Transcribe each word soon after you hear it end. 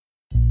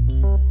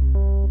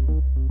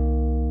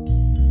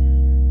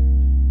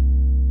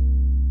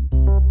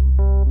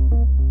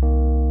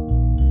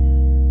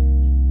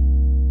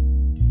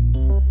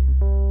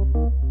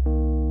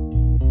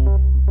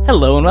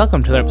Hello and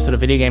welcome to another episode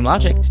of Video Game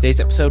Logic. Today's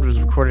episode was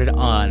recorded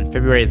on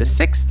February the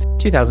 6th,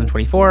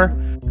 2024.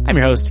 I'm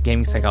your host,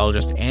 gaming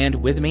psychologist,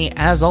 and with me,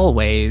 as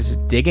always,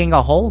 digging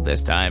a hole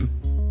this time,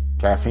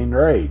 Caffeine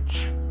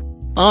Rage.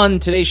 On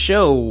today's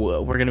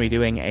show, we're going to be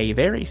doing a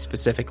very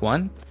specific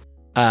one.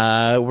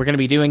 We're going to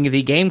be doing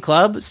the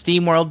Gameclub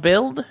Steamworld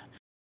Build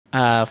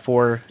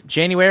for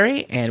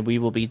January, and we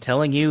will be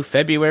telling you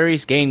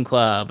February's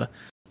Gameclub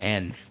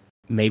and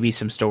maybe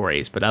some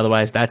stories, but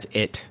otherwise that's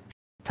it.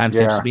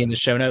 Timestamps will be in the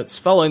show notes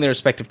following their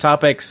respective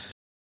topics.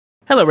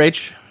 Hello,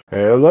 Rach.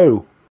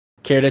 Hello.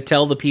 Care to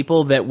tell the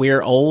people that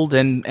we're old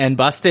and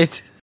busted?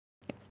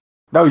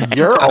 No,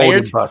 you're old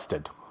and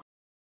busted.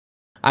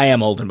 I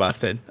am old and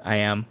busted. I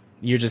am.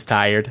 You're just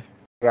tired.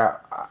 Yeah,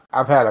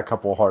 I've had a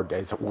couple hard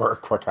days at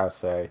work, like I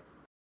say.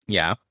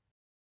 Yeah,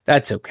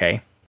 that's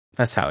okay.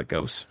 That's how it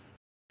goes.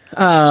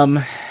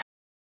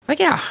 Like,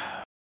 yeah.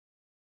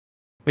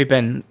 We've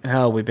been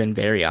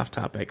very off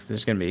topic.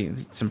 There's going to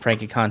be some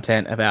Frankie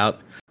content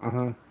about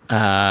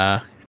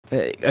a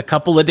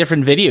couple of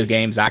different video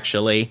games,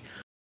 actually,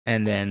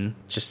 and then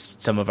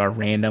just some of our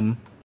random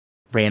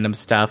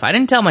stuff. I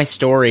didn't tell my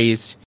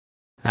stories.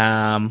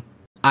 I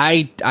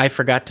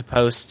forgot to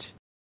post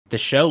the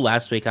show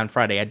last week on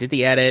Friday. I did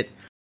the edit.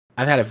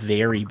 I've had a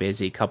very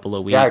busy couple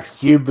of weeks. Yeah,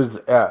 Cube is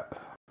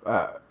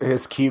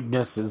his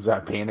cubeness is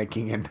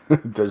panicking in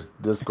this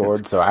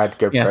Discord, so I had to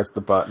go press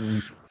the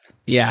button.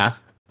 Yeah.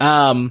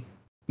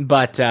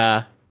 But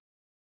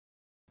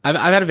I've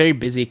had a very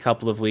busy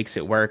couple of weeks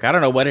at work. I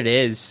don't know what it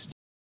is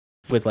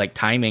with like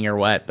timing or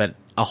what, but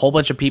a whole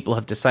bunch of people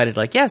have decided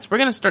like, yes, we're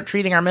going to start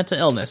treating our mental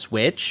illness,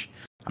 which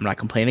I'm not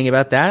complaining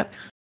about that.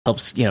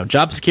 Helps,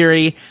 job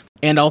security,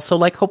 and also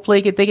like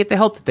hopefully they get the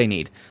help that they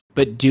need.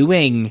 But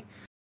doing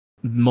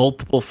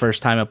multiple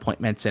first time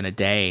appointments in a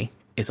day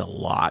is a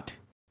lot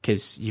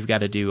because you've got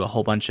to do a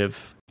whole bunch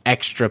of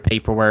extra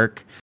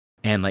paperwork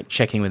and like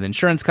checking with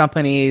insurance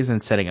companies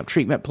and setting up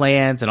treatment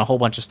plans and a whole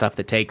bunch of stuff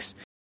that takes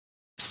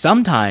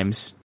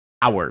sometimes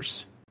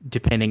hours,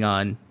 depending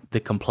on the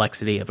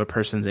complexity of a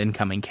person's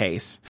incoming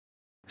case.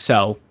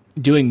 So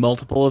doing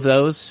multiple of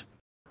those,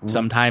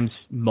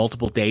 sometimes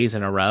multiple days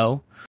in a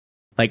row,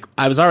 like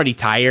I was already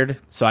tired,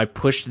 so I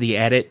pushed the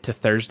edit to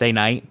Thursday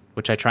night,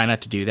 which I try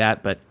not to do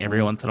that, but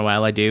every once in a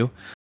while I do.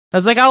 I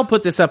was like, I'll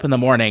put this up in the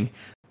morning.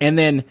 And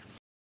then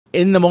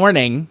in the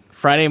morning,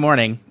 Friday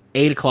morning,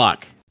 8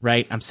 o'clock,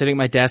 right? I'm sitting at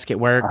my desk at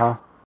work.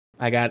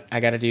 I got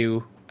to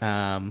do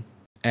an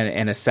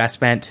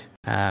assessment,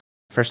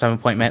 first time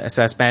appointment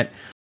assessment.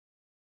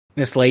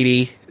 This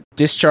lady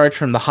discharged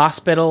from the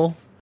hospital.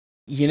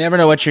 You never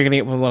know what you're going to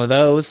get with one of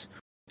those.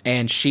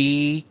 And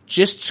she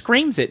just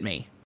screams at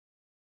me.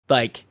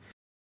 Like,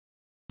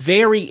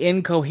 very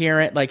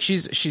incoherent. Like,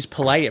 she's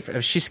polite.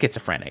 She's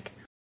schizophrenic.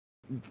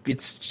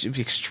 It's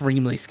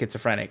extremely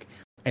schizophrenic.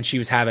 And she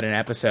was having an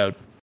episode.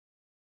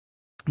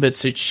 But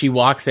so she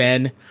walks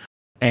in.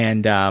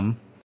 And,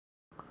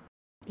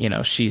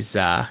 she's,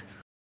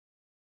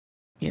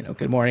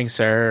 good morning,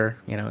 sir,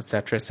 et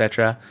cetera, et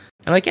cetera.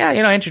 I'm like, yeah,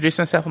 I introduced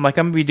myself. I'm like,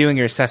 I'm going to be doing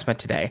your assessment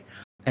today.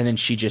 And then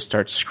she just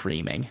starts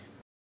screaming.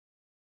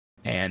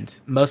 And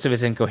most of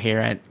it's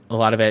incoherent. A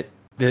lot of it,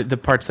 the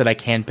parts that I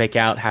can pick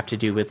out have to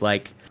do with,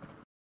 like,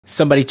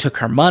 somebody took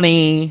her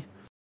money.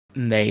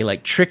 And they,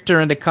 like, tricked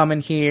her into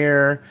coming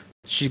here.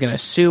 She's going to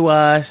sue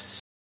us.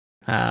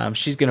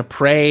 She's going to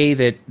pray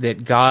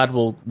that God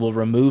will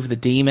remove the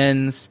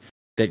demons,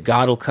 that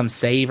God will come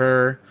save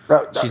her.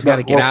 She's got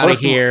to get out of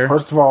here.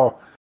 First of all,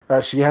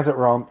 she has it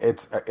wrong.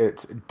 It's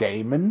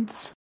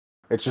Damon's.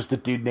 It's just a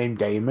dude named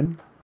Damon.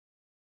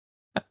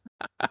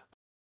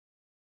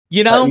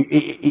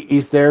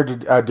 He's there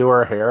to do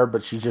her hair,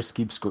 but she just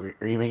keeps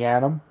screaming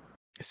at him.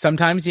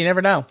 Sometimes you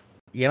never know.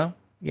 You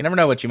never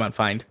know what you might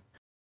find.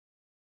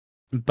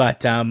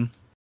 But, so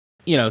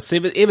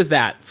it was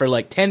that for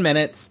like 10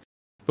 minutes.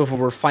 Before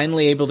we're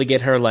finally able to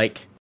get her,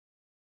 like,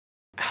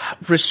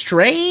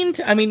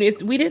 restrained. I mean,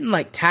 we didn't,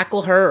 like,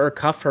 tackle her or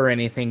cuff her or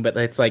anything, but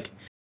it's like,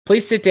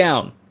 please sit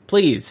down.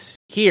 Please.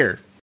 Here.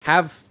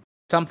 Have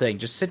something.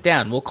 Just sit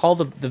down. We'll call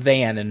the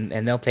van,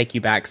 and they'll take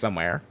you back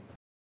somewhere.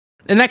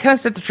 And that kind of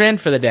set the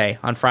trend for the day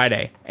on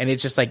Friday. And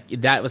it's just, like,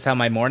 that was how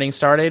my morning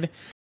started.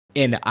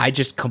 And I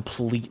just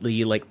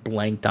completely, like,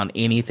 blanked on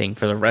anything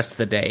for the rest of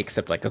the day,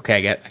 except, like,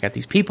 okay, I got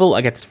these people.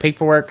 I got this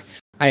paperwork.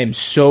 I am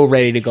so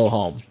ready to go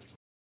home.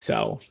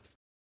 So,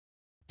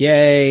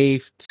 yay,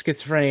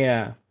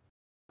 schizophrenia.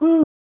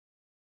 Woo.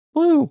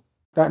 Woo.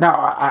 Now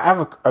I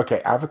have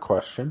a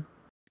question.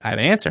 I have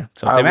an answer.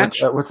 So they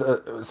match. With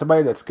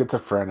somebody that's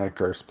schizophrenic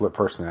or split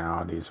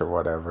personalities or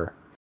whatever,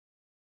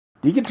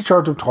 do you get to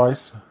charge them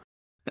twice?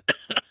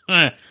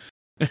 I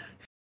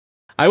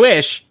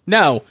wish.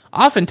 No.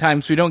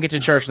 Oftentimes we don't get to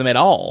charge them at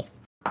all.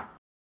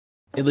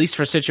 At least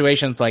for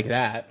situations like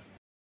that.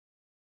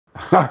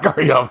 I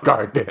got you off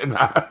guard, didn't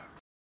I?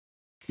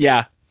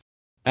 Yeah.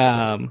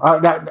 How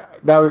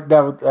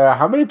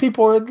many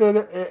people are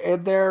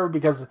in there?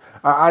 Because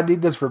I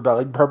need this for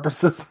billing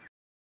purposes.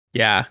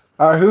 Yeah.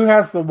 Who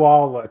has the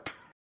wallet?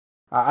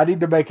 I need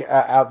to make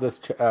out this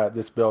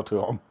bill to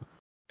them.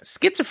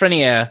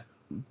 Schizophrenia,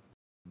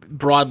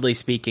 broadly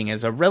speaking,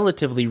 is a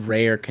relatively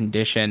rare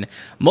condition.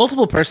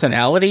 Multiple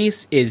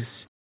personalities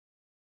is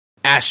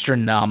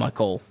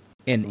astronomical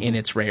in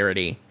its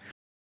rarity.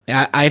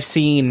 I've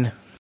seen,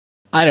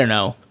 I don't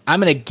know, I'm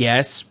going to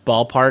guess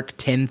ballpark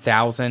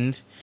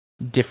 10,000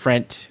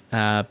 different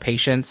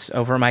patients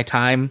over my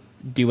time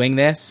doing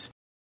this.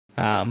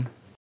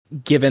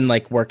 Given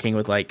like working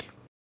with like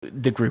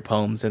the group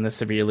homes and the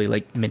severely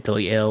like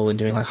mentally ill and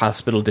doing like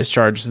hospital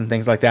discharges and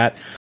things like that,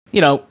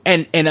 you know,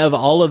 and of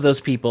all of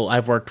those people,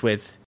 I've worked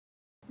with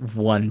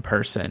one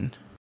person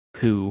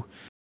who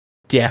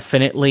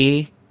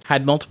definitely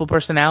had multiple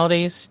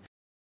personalities,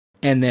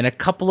 and then a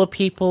couple of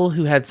people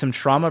who had some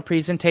trauma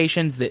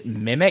presentations that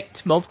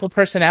mimicked multiple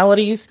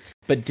personalities,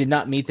 but did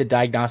not meet the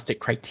diagnostic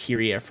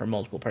criteria for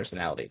multiple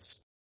personalities.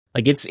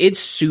 Like it's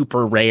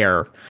super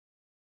rare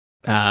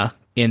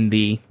in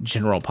the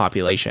general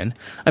population.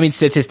 I mean,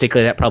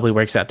 statistically, that probably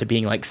works out to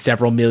being like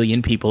several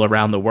million people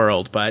around the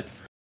world, but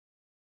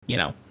you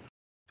know,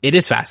 it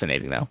is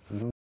fascinating though.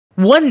 Mm-hmm.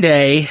 One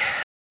day,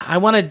 I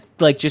want to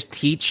like just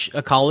teach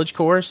a college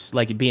course,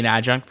 like be an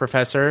adjunct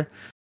professor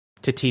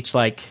to teach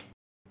like,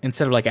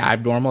 instead of like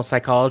abnormal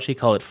psychology,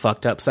 call it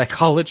fucked up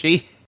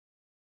psychology.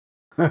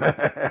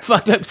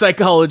 Fucked up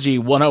psychology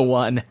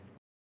 101.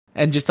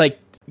 And just like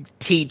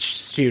teach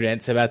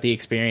students about the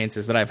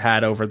experiences that I've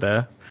had over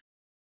the,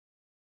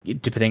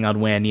 depending on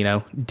when, you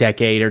know,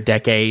 decade or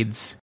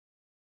decades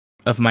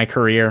of my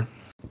career.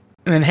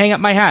 And then hang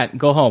up my hat and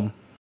go home.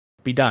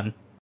 Be done.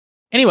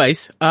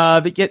 Anyways,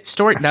 that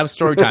was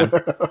story time.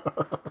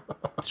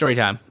 Story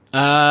time.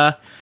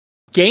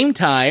 Game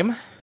time.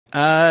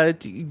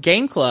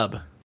 Game Club.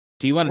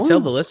 Do you want to tell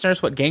the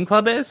listeners what Game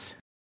Club is?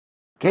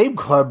 Game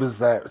Club is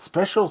that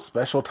special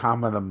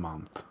time of the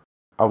month.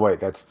 Oh wait,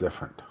 that's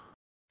different.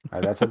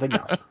 That's something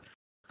else.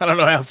 I don't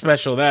know how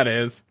special that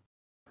is.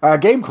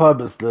 Game Club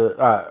is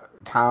the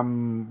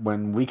time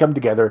when we come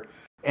together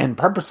and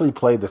purposely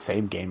play the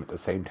same game at the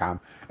same time,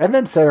 and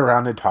then sit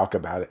around and talk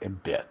about it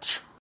and bitch.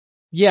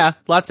 Yeah,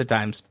 lots of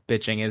times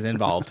bitching is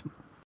involved.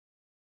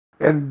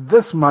 And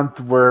this month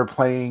we're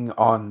playing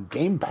on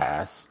Game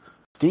Pass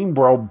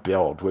Steamworld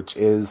Build, which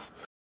is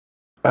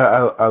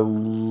a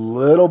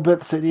little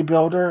bit city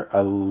builder,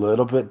 a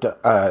little bit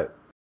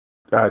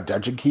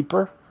dungeon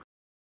keeper,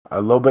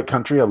 a little bit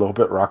country, a little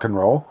bit rock and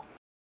roll.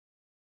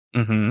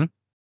 Mm-hmm.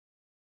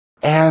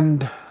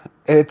 And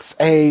it's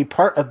a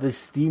part of the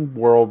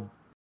Steamworld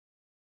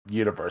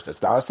universe.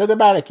 It's not a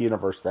cinematic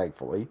universe,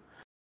 thankfully.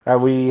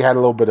 We had a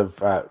little bit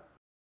of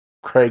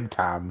Craig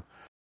time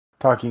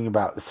talking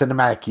about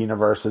cinematic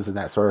universes and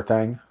that sort of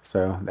thing,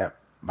 so that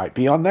might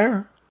be on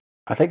there.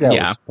 I think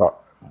that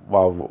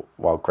was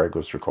while Craig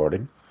was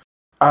recording.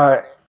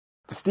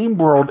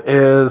 Steamworld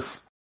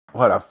is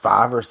what, a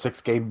 5 or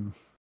 6 game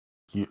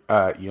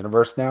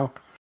universe now.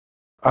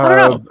 I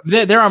don't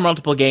know. There are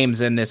multiple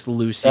games in this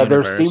loose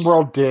universe. There's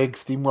Steamworld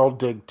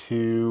Dig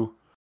 2,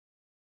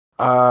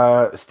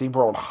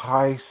 Steamworld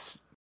Heist,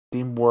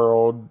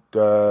 Steamworld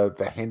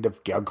The Hand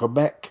of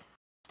Gilgamesh,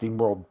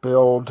 Steamworld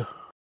Build,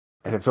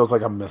 and it feels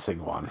like I'm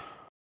missing one.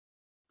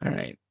 All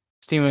right.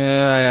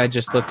 I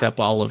just looked up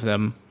all of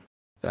them.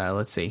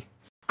 Let's see.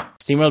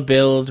 Steamworld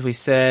Build, we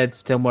said.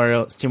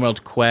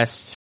 Steamworld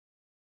Quest,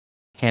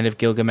 Hand of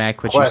Gilgamesh,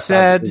 which Quest, you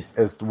said.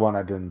 Is the one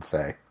I didn't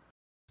say.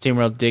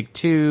 Steamworld Dig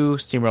 2,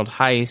 Steamworld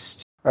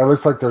Heist. It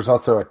looks like there's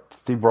also a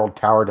Steamworld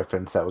Tower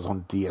Defense that was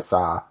on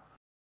DSi.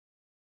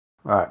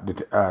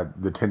 The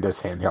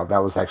Nintendo's handheld. That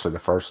was actually the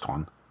first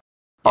one.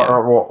 Yeah.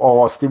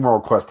 Or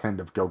Steamworld Quest Hand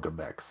of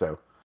Gilgamesh. So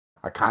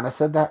I kind of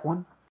said that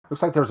one.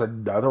 Looks like there's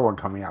another one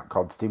coming out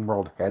called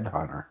Steamworld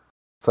Headhunter.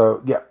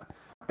 So yeah,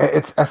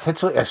 it's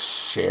essentially a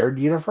shared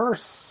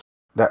universe.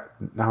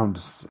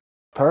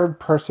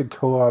 Third-person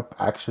co-op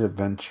action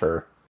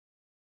adventure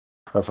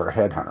for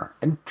Headhunter.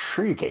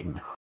 Intriguing.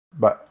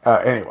 But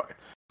anyway,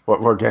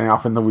 we're getting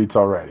off in the weeds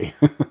already.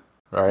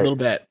 Right? A little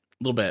bit.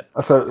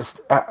 So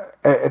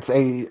it's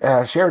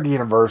a shared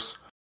universe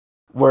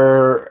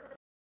where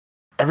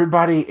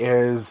everybody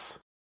is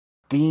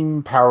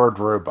steam-powered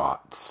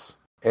robots.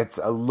 It's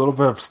a little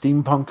bit of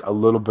steampunk, a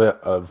little bit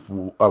of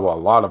a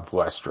lot of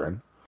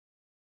Western,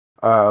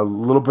 a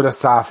little bit of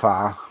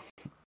sci-fi,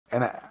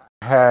 and it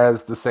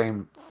has the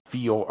same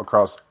feel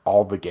across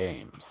all the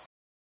games,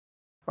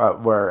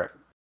 where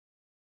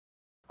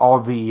all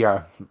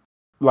the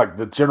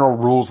the general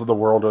rules of the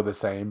world are the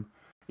same,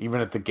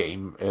 even if the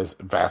game is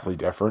vastly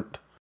different.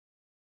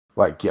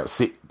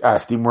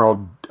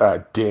 Steamworld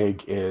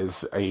Dig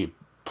is a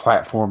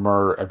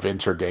platformer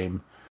adventure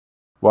game,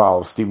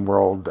 while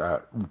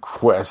Steamworld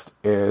Quest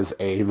is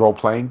a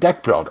role-playing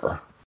deck builder.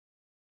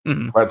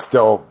 Mm-hmm. But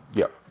still,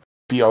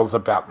 feels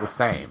about the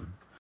same.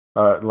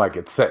 Like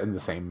it's set in the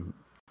same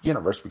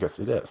universe, because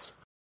it is.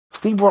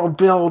 Steamworld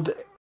Build,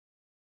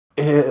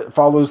 it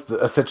follows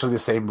essentially the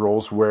same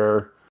rules,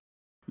 where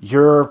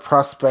you're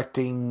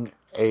prospecting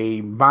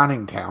a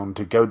mining town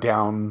to go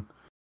down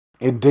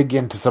and dig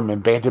into some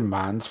abandoned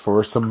mines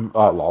for some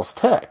lost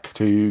tech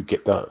to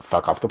get the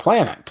fuck off the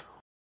planet.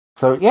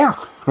 So, yeah,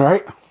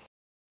 right?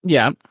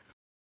 Yeah.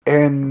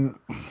 And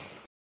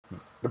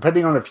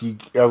depending on if you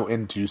go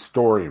into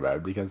story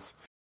mode, because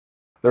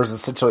there's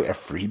essentially a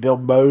free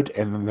build mode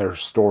and then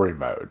there's story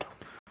mode.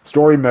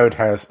 Story mode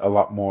has a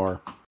lot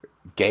more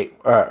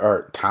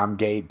or time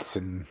gates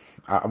and,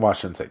 well, I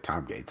shouldn't say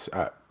time gates,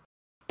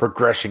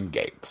 progression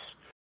gates,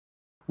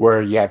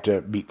 where you have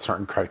to meet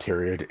certain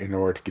criteria in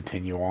order to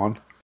continue on.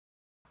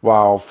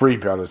 While free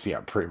build is,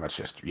 pretty much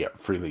just,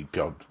 freely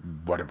build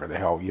whatever the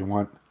hell you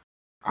want.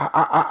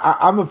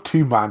 I'm of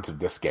two minds of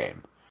this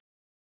game.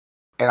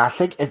 And I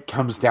think it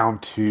comes down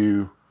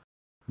to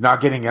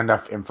not getting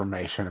enough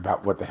information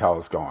about what the hell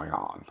is going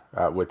on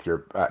with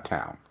your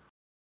town.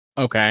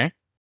 Okay.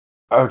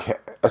 Okay,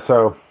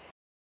 so...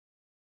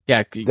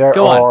 Yeah,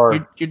 go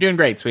on. You're doing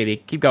great, sweetie.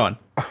 Keep going.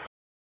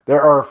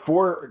 There are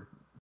 4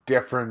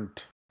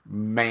 different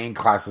main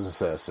classes of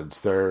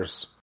citizens.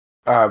 There's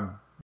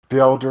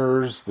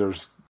builders,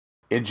 there's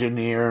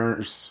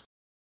engineers,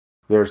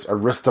 there's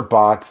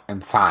aristobots,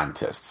 and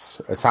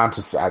scientists.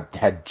 Scientists I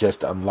had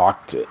just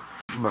unlocked it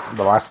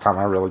the last time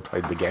I really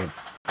played the game.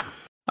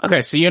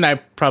 Okay, so you and I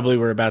probably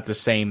were about the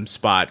same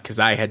spot, because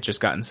I had just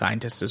gotten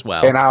scientists as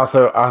well. And I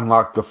also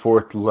unlocked the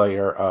 4th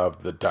layer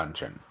of the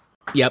dungeon.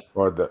 Yep.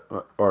 Or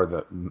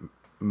the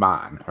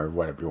mine, or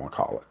whatever you want to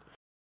call it.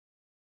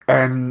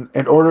 And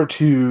in order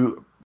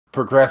to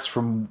progress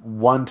from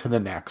one to the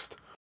next,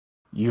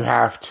 you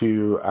have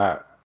to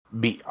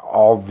meet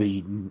all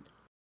the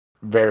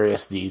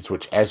various needs,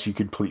 which as you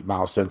complete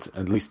milestones,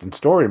 at least in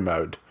story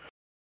mode,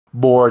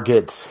 more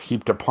gets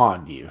heaped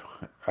upon you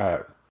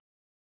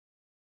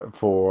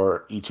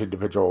for each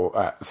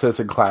individual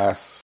citizen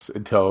class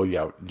until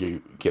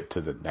you get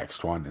to the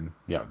next one, and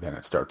then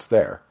it starts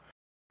there.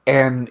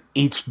 And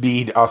each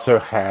need also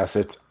has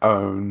its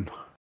own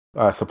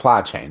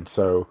supply chain.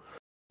 So,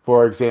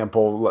 for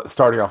example,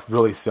 starting off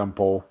really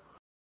simple,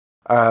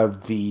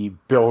 the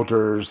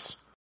builders,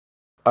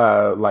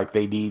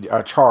 they need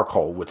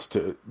charcoal, which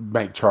to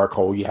make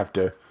charcoal, you have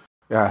to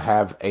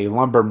have a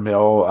lumber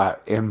mill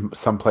in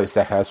some place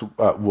that has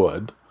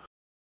wood,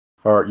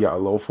 or a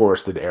little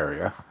forested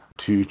area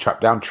to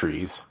chop down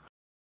trees,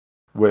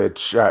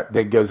 which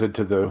then goes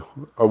into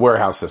a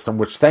warehouse system,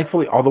 which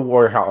thankfully all the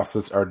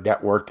warehouses are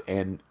networked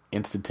and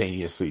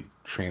instantaneously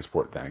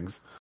transport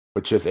things,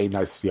 which is a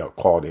nice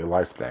quality of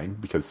life thing,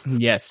 because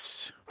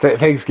yes,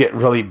 things get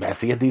really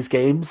messy in these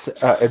games,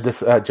 in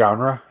this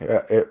genre,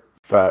 if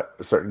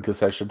certain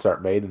concessions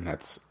aren't made, and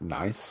that's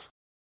nice.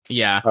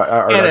 Yeah,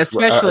 and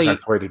especially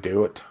that's the way to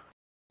do it.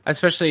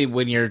 Especially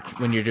when you're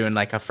doing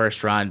like a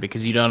first run,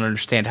 because you don't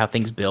understand how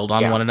things build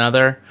on one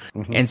another.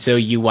 Mm-hmm. And so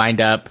you wind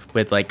up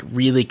with like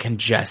really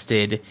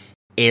congested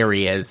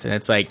areas, and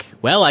it's like,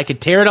 well, I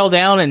could tear it all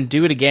down and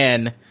do it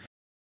again,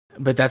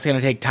 but that's going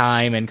to take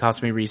time and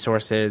cost me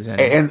resources.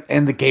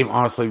 And the game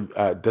honestly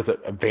doesn't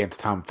advance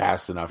time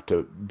fast enough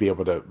to be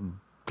able to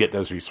get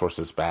those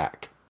resources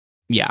back.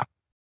 Yeah.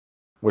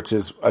 Which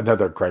is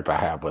another gripe I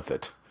have with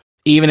it.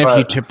 Even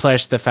if you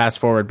push the fast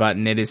forward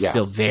button, it is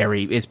still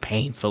is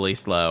painfully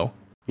slow.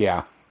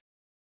 Yeah.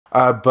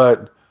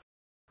 But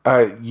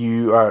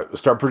you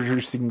start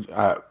producing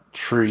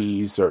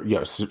trees,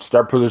 or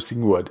start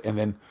producing wood, and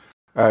then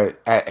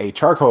at a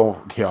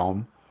charcoal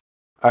kiln,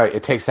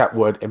 it takes that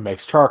wood and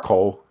makes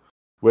charcoal,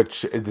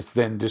 which is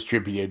then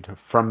distributed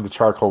from the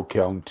charcoal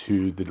kiln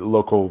to the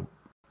local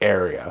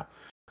area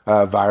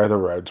via the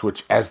roads,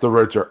 which, as the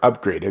roads are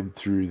upgraded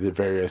through the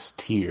various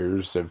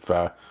tiers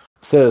of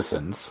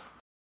citizens,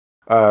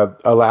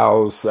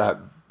 allows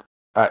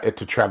it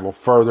to travel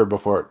further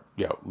before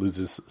it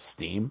loses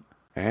steam.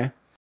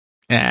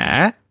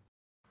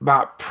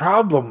 My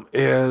problem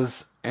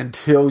is,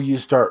 until you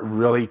start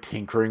really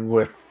tinkering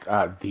with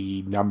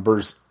the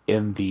numbers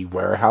in the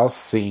warehouse,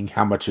 seeing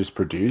how much is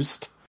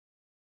produced,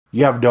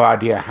 you have no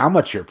idea how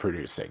much you're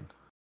producing.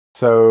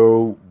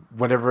 So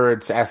whenever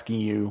it's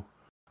asking you,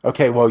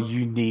 okay, well,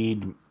 you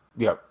need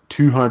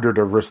 200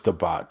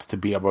 Aristobots to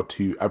be able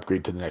to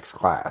upgrade to the next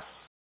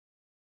class.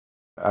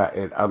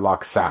 It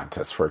unlocks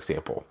scientists, for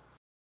example.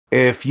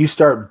 If you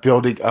start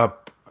building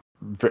up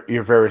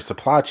your various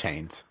supply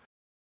chains,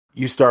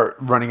 you start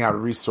running out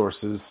of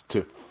resources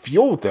to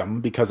fuel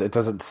them, because it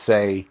doesn't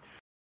say,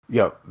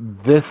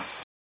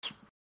 this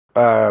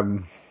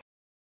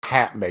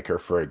hat maker,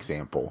 for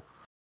example,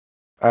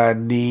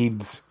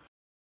 needs,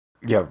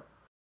 I'm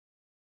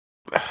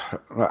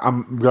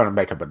going to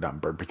make up a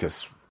number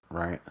because,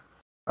 right?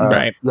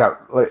 Right. Yeah,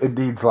 it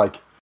needs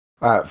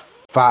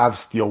 5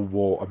 steel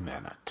wool a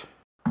minute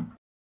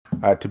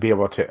to be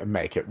able to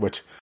make it,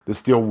 which the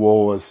steel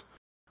wool is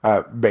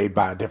made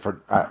by a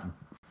different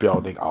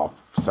building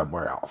off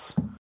somewhere else.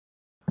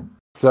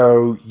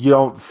 So you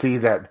don't see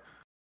that,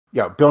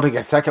 building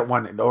a second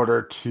one in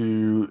order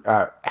to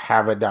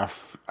have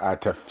enough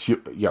to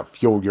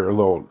fuel your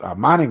little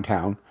mining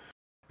town,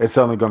 it's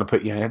only going to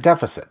put you in a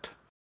deficit.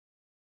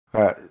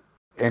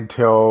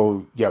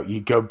 until you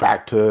go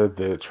back to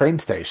the train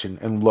station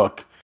and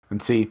look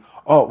and see,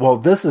 oh, well,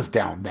 this is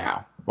down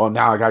now. Well,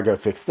 now I gotta go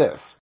fix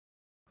this.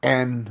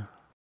 And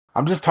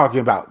I'm just talking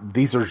about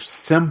these are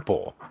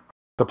simple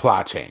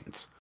supply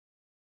chains.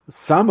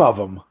 Some of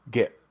them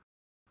get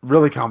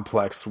really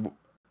complex,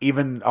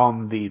 even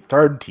on the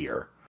third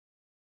tier,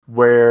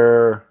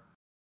 where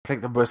I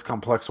think the most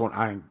complex one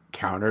I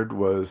encountered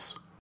was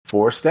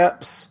 4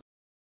 steps.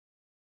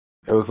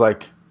 It was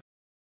like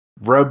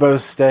robo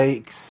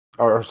steaks,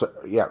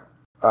 the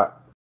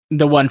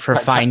one for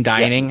fine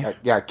dining.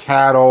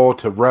 Cattle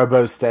to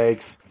robo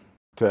steaks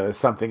to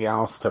something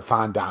else to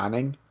fine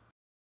dining.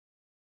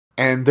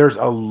 And there's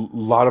a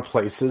lot of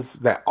places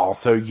that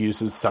also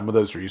uses some of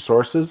those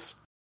resources.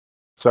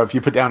 So if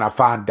you put down a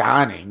fine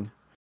dining,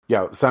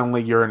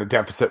 suddenly you're in a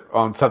deficit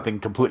on something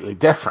completely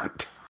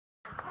different.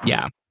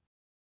 Yeah.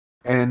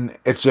 And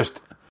it's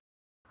just,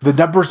 the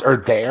numbers are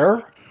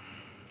there,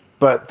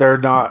 but they're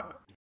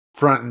not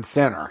front and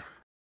center.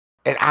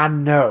 And I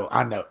know.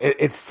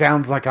 It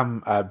sounds like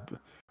I'm,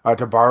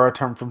 to borrow a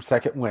term from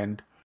Second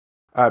Wind,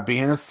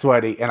 being a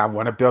sweaty, and I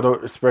want to build a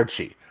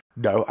spreadsheet.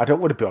 No, I don't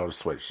want to build a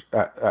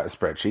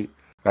spreadsheet.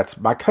 That's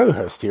my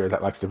co-host here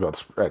that likes to build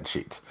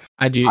spreadsheets.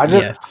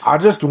 Yes. I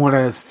just want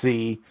to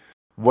see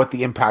what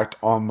the impact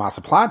on my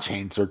supply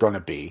chains are going to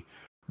be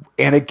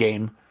in a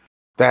game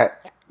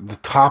that the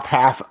top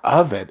half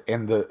of it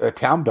in the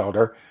town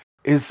builder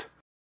is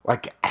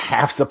like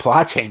half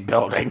supply chain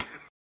building.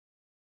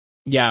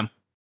 Yeah.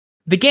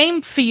 The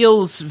game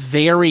feels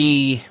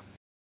very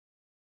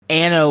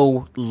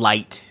Anno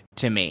light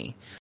to me.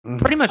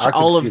 Pretty much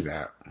all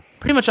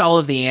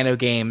of the Anno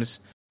games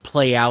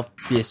play out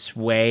this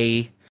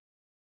way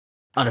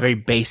on a very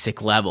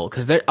basic level,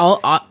 because they're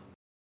all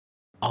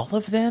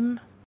of them,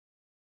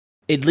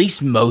 at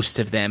least most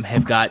of them,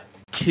 have got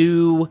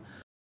 2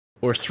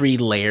 or 3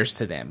 layers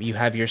to them. You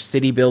have your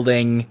city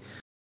building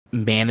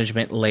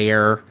management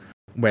layer,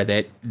 where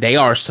they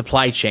are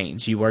supply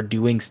chains. You are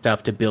doing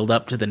stuff to build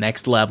up to the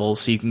next level,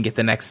 so you can get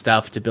the next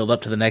stuff to build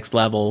up to the next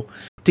level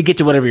to get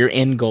to whatever your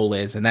end goal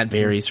is, and that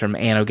varies from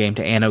Anno game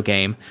to Anno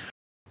game.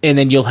 And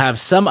then you'll have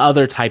some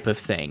other type of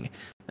thing,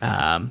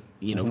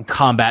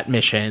 combat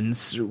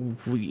missions,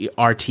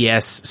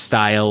 RTS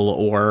style,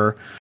 or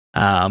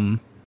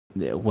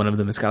one of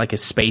them has got like a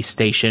space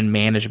station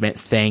management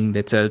thing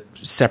that's a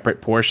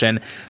separate portion.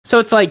 So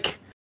it's like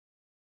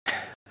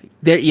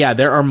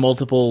there are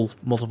multiple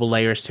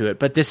layers to it,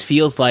 but this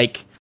feels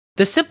like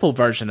the simple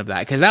version of that,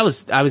 because I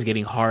was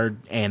getting hard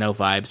Anno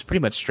vibes pretty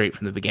much straight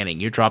from the beginning.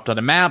 You're dropped on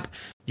a map,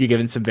 you're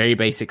given some very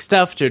basic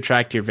stuff to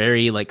attract your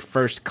very like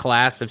first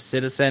class of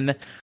citizen,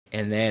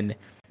 and then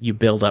you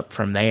build up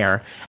from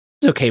there.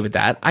 I was okay with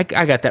that. I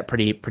got that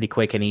pretty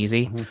quick and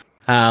easy.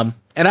 Mm-hmm.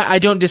 And I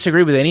don't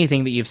disagree with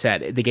anything that you've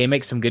said. The game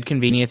makes some good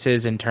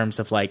conveniences in terms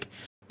of like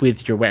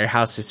with your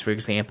warehouses, for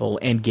example,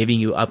 and giving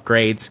you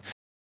upgrades.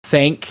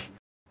 Thank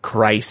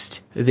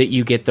Christ that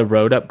you get the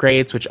road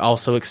upgrades, which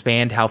also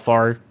expand how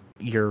far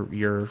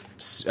your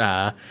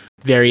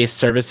various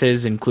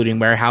services, including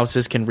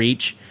warehouses, can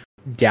reach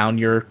down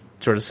your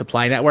sort of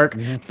supply network.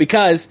 Mm-hmm.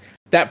 Because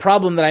that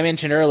problem that I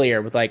mentioned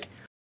earlier with like,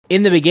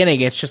 in the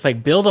beginning, it's just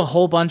like build a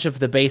whole bunch of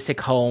the basic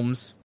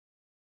homes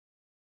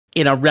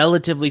in a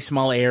relatively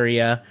small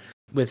area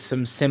with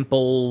some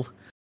simple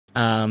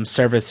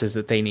services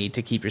that they need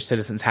to keep your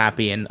citizens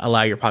happy and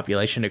allow your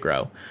population to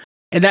grow.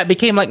 And that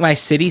became like my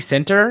city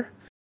center,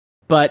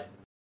 but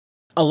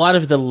a lot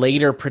of the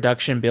later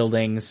production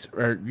buildings,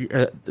 or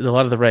a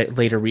lot of the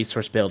later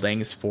resource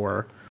buildings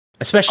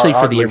especially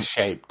for the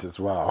shaped as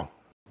well.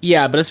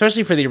 Yeah, but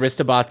especially for the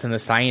Aristobots and the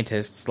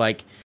scientists,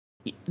 like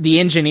the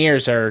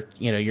engineers are,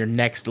 your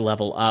next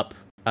level up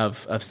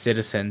of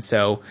citizens.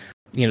 So,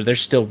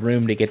 there's still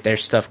room to get their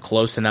stuff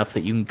close enough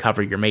that you can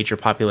cover your major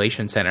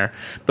population center.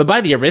 But by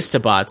the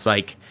Aristobots,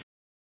 like,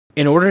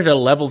 in order to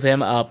level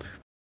them up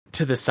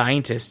to the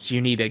scientists,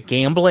 you need a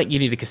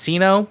need a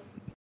casino,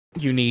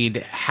 you need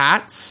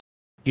hats,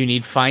 you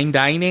need fine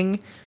dining,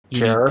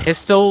 you need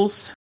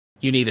pistols,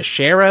 you need a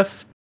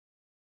sheriff,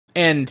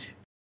 and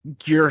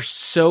you're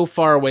so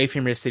far away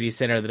from your city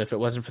center that if it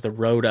wasn't for the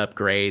road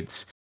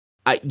upgrades,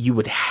 you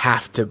would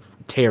have to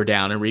tear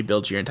down and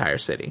rebuild your entire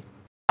city.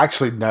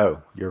 Actually,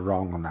 no, you're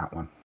wrong on that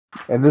one.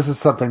 And this is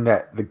something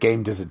that the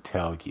game doesn't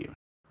tell you.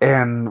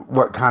 And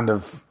what kind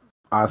of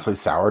honestly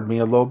soured me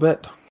a little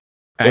bit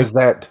is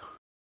that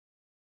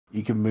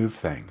you can move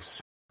things.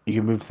 You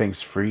can move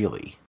things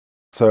freely.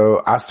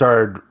 So I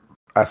started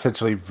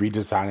essentially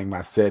redesigning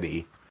my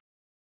city,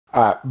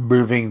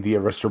 moving the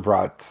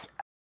Aristobots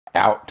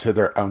out to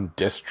their own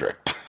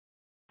district.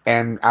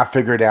 And I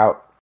figured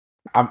out,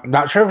 I'm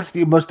not sure if it's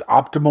the most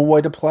optimal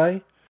way to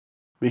play,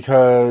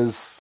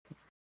 because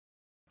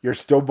you're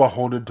still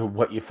beholden to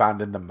what you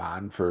find in the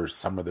mine for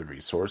some of the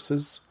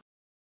resources.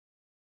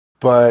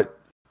 But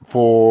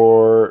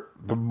for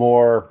the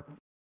more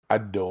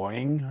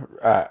annoying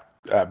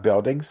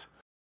buildings,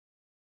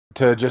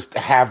 to just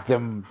have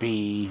them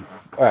be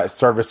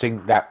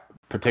servicing that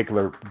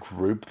particular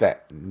group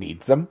that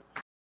needs them.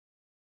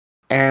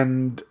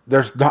 And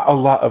there's not a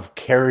lot of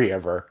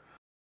carryover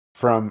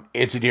from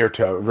engineer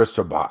to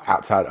Aristobot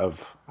outside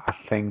of, I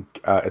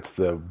think it's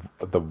the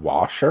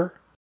washer,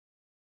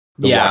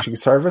 washing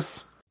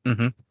service.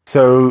 Mm-hmm.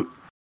 So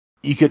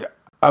you could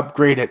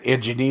upgrade an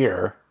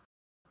engineer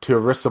to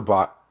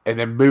Aristobot and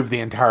then move the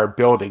entire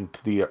building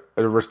to the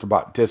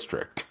Aristobot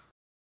district.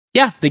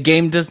 Yeah, the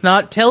game does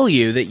not tell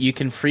you that you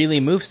can freely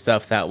move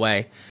stuff that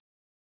way.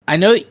 I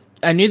knew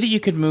that you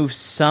could move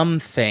some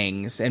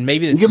things, and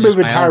maybe it's you can just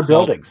move my entire own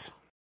fault. buildings.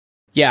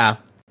 Yeah,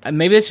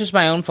 maybe it's just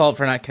my own fault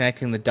for not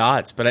connecting the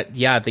dots. But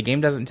the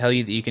game doesn't tell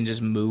you that you can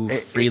just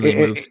freely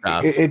move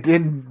stuff. It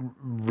didn't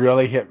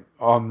really hit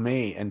on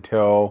me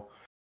until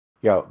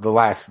the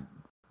last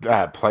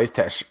place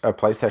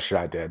session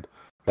I did.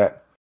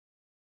 That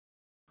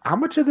how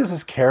much of this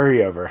is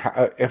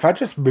carryover? If I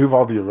just move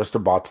all the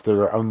Aristobots to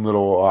their own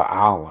little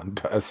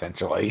island,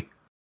 essentially.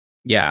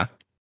 Yeah.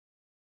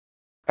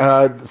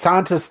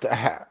 Scientists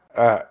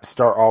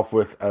start off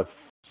with a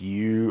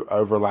few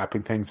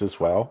overlapping things as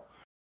well.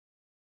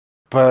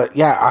 But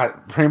yeah, I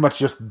pretty much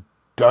just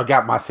dug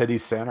out my city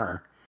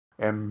center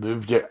and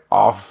moved it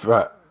off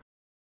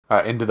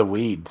into the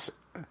weeds.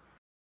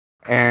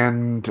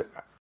 And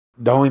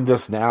knowing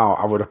this now,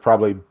 I would have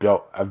probably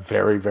built a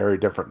very, very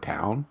different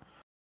town.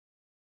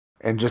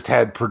 And just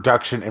had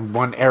production in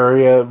one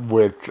area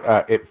with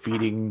it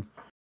feeding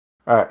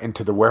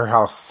into the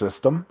warehouse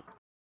system.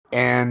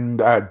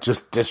 And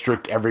just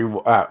district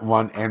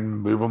everyone and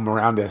move them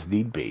around as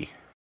need be.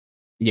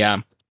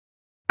 Yeah.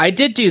 I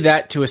did do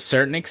that to a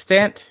certain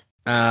extent.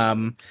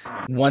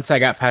 Once I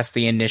got past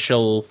the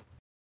initial...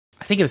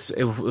 I think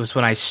it was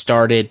when I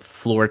started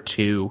floor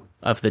 2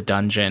 of the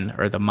dungeon,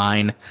 or the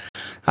mine.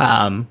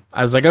 I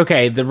was like,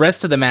 okay, the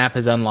rest of the map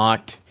is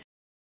unlocked.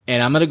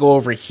 And I'm going to go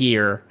over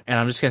here, and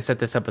I'm just going to set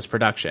this up as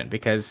production.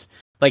 Because,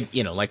 like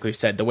we've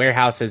said, the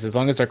warehouses, as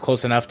long as they're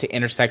close enough to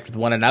intersect with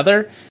one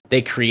another,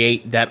 they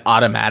create that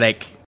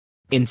automatic,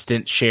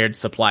 instant shared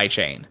supply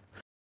chain.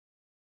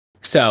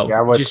 So,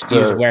 just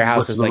use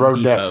warehouses like road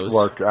depots.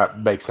 Network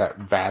makes that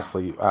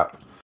vastly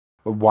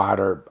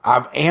wider.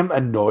 I am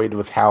annoyed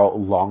with how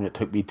long it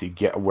took me to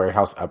get a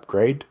warehouse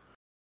upgrade.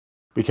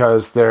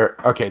 Because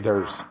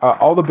there's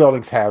all the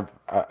buildings have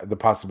the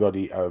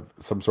possibility of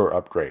some sort of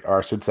upgrade, or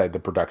I should say the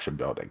production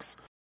buildings,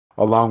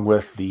 along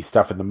with the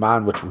stuff in the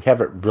mine, which we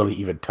haven't really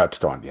even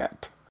touched on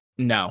yet.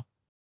 No.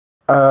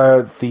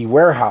 The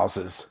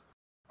warehouses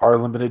are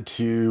limited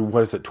to,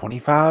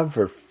 25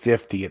 or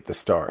 50 at the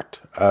start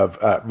of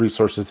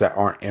resources that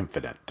aren't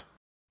infinite.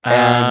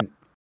 And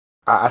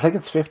I think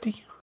it's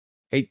 50.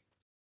 Is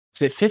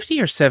it 50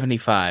 or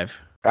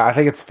 75? I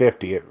think it's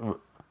 50.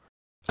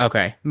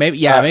 Okay,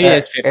 maybe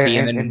it's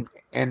 50,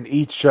 and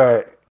each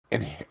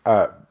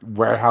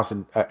warehouse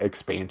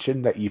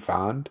expansion that you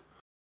find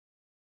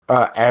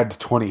adds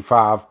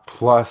 25,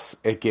 plus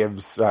it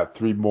gives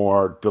 3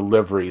 more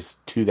deliveries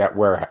to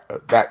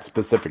that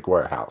specific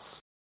warehouse.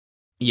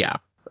 Yeah.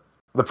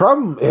 The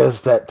problem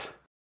is that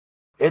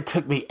it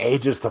took me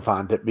ages to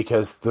find it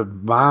because the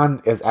mine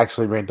is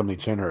actually randomly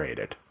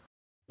generated.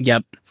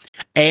 Yep,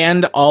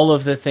 and all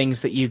of the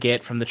things that you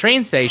get from the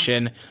train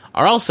station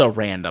are also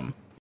random.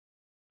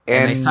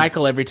 And they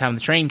cycle every time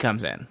the train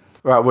comes in.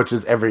 Which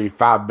is every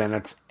 5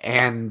 minutes.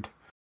 And,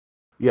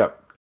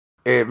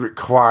 it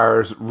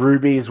requires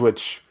rubies,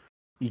 which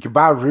you can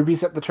buy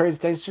rubies at the train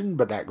station,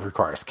 but that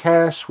requires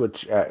cash,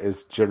 which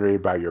is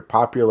generated by your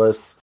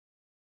populace.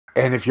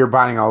 And if you're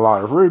buying a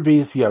lot of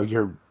rubies,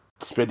 you're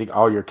spending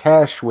all your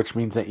cash, which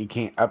means that you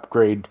can't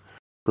upgrade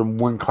from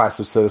one class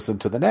of citizen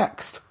to the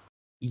next.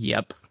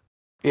 Yep.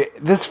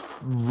 This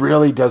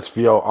really does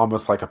feel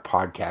almost like a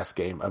podcast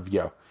game of,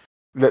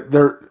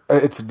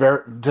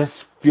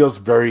 this feels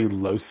very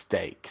low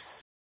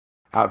stakes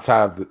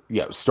outside of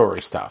the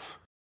story stuff,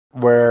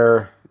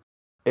 where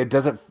it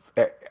doesn't.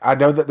 I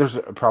know that there's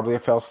probably a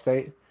fail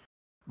state,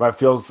 but it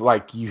feels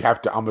like you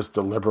have to almost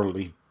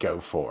deliberately go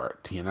for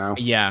it.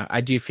 Yeah,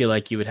 I do feel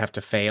like you would have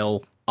to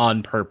fail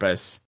on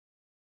purpose.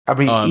 I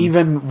mean,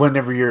 even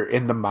whenever you're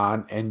in the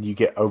mine and you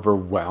get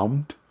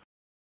overwhelmed,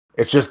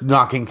 it's just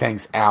knocking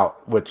things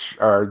out, which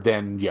are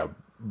then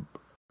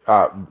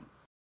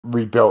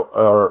rebuilt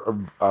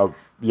or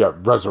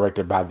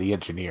resurrected by the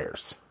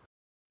engineers.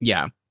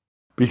 Yeah.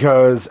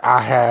 Because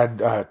I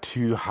had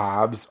 2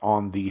 hives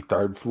on the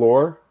 3rd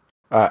floor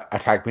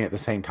attack me at the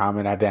same time,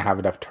 and I didn't have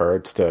enough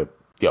turrets to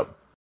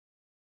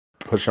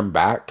push them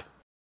back.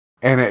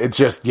 And it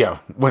just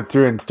went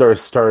through and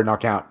started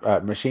knocking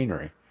out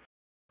machinery.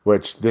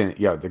 Which then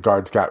the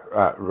guards got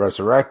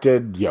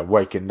resurrected,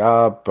 wakened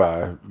up,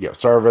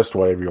 serviced,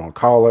 whatever you want to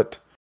call it.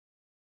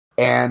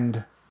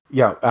 And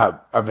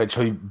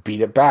eventually beat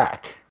it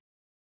back.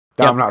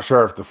 Now, I'm not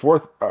sure if the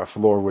 4th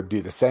floor would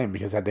do the same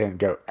because I didn't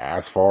go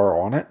as far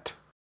on it.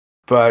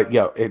 But,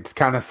 it's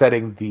kind of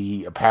setting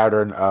the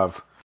pattern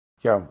of,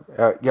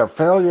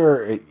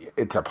 failure,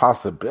 it's a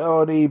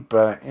possibility,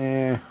 but,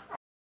 just,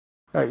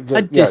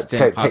 a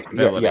distant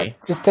possibility.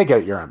 Just take it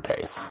at your own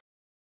pace.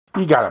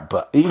 You got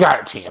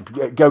a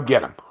champ. Go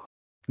get him.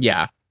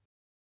 Yeah.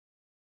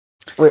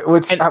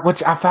 Which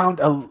I found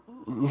a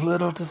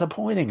little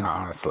disappointing,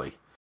 honestly.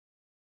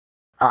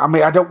 I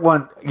mean, I don't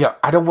want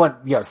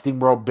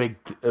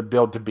Steamworld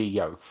Build to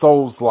be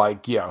Souls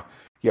like you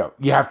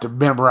have to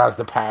memorize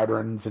the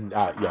patterns and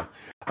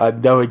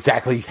know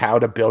exactly how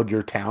to build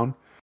your town.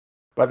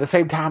 But at the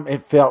same time,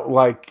 it felt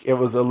like it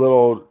was a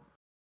little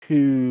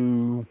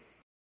too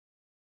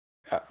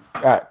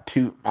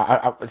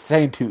I was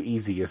saying too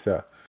easy is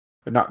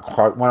not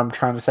quite what I'm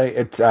trying to say.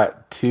 It's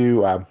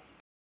too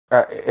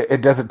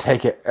it doesn't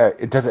take it.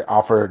 It doesn't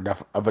offer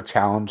enough of a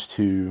challenge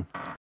to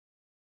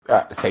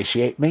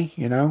satiate me.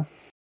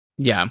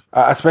 Yeah.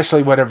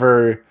 Especially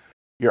whenever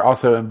you're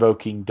also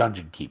invoking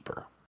Dungeon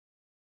Keeper,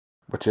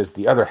 which is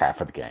the other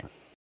half of the game.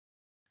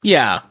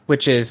 Yeah,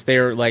 which is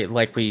there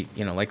like we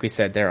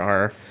said, there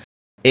are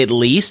at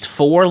least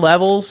 4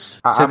 levels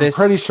to this.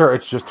 I'm pretty sure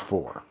it's just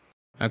 4.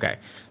 Okay.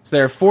 So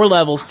there are 4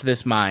 levels to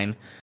this mine.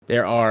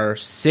 There are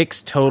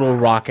 6 total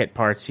rocket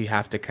parts you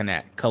have to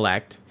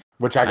collect.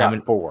 Which I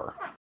got 4.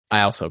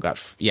 I also got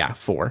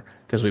 4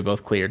 because we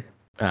both cleared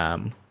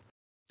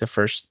the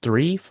first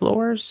 3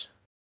 floors.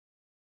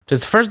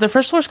 Does the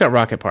first floor's got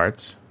rocket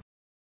parts?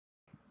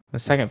 The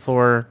second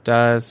floor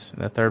does.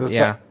 The third,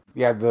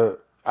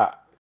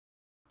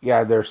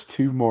 there's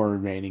 2 more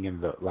remaining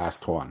in the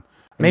last one.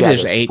 Maybe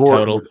there's 8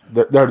 total.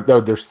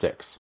 There's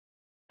 6.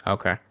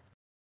 Okay.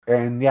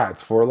 And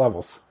it's 4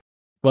 levels.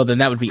 Well, then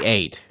that would be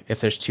 8 if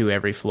there's 2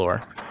 every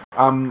floor.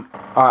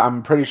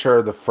 I'm pretty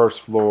sure the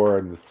first floor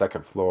and the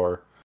second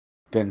floor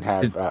didn't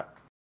have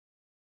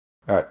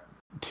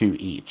 2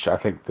 each. I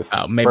think the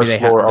first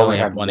floor only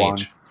had 1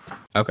 each.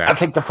 Okay. I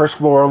think the first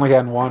floor only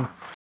had 1.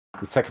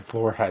 The second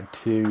floor had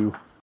 2.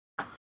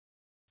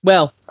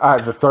 Well,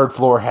 the third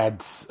floor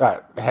had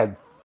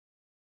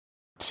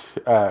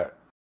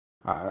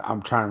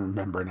I'm trying to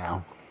remember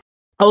now.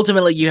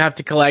 Ultimately, you have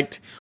to collect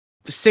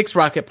 6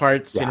 rocket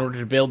parts in order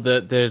to build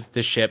the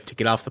ship to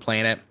get off the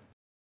planet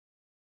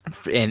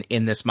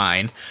in this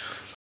mine.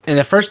 In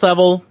the first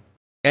level,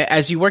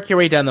 as you work your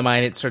way down the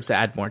mine, it starts to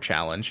add more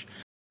challenge.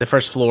 The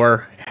first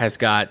floor has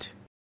got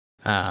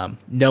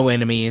no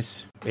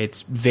enemies.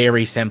 It's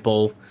very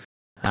simple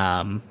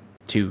to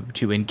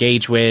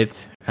engage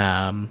with.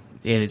 And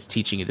it's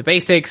teaching you the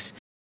basics.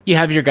 You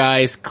have your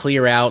guys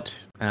clear out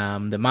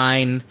the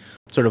mine,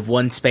 sort of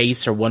one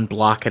space or one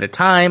block at a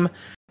time.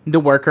 The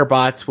worker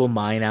bots will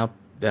mine out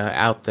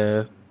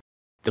the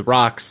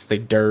rocks, the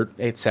dirt,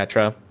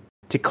 etc.,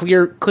 to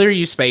clear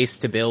you space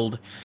to build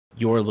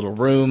your little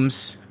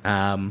rooms,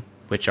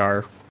 which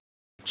are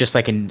just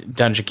like in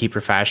Dungeon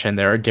Keeper fashion.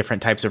 There are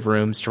different types of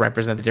rooms to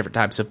represent the different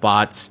types of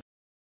bots.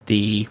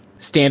 The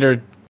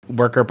standard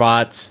worker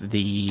bots,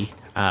 the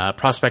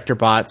prospector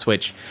bots,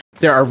 which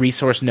there are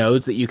resource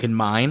nodes that you can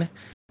mine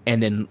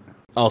and then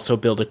also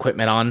build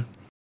equipment on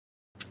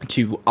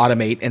to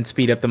automate and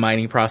speed up the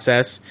mining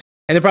process.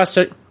 And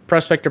the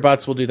prospector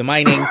bots will do the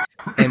mining,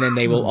 and then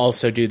they will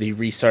also do the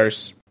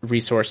resource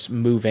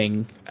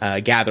moving,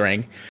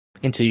 gathering,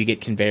 until you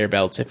get conveyor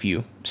belts if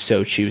you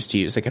so choose to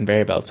use a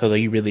conveyor belt, although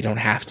you really don't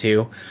have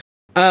to.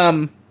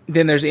 Then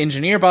there's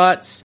engineer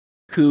bots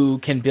who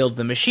can build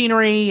the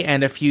machinery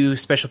and a few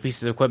special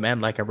pieces of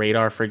equipment, like a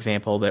radar, for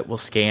example, that will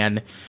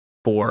scan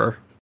for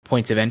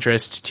points of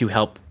interest to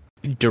help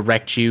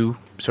direct you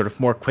sort of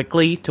more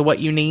quickly to what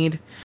you need.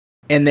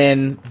 And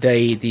then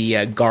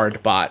the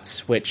guard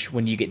bots, which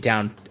when you get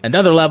down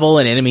another level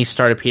and enemies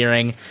start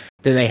appearing,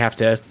 then they have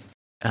to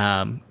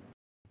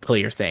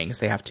clear things.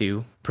 They have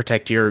to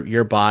protect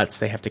your bots.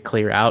 They have to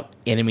clear out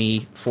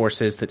enemy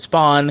forces that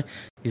spawn,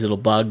 these little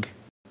bug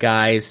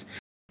guys.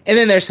 And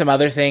then there's some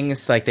other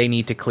things, like they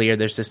need to clear.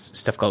 There's this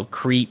stuff called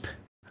creep,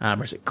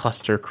 or is it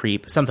cluster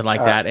creep? Something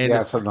like that.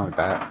 And something like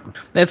that.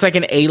 It's like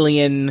an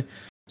alien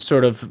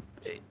sort of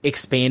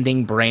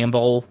expanding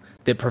bramble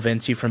that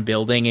prevents you from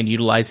building and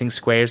utilizing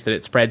squares that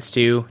it spreads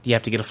to. You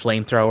have to get a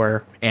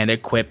flamethrower and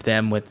equip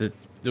them with a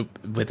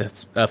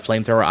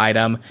flamethrower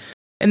item,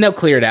 and they'll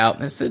clear it out.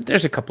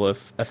 There's a couple of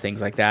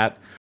things like that.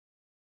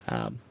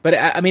 But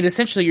I mean,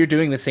 essentially you're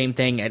doing the same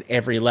thing at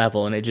every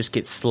level, and it just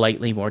gets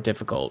slightly more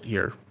difficult.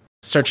 You're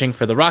searching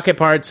for the rocket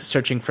parts,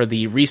 searching for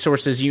the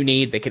resources you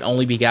need that can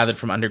only be gathered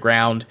from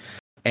underground,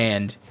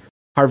 and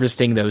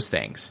harvesting those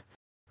things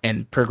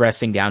and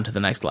progressing down to the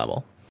next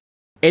level.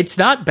 It's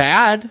not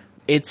bad.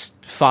 It's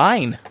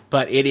fine,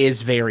 but it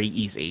is very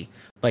easy,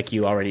 like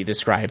you already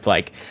described.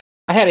 Like,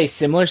 I had a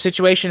similar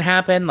situation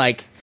happen.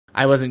 Like,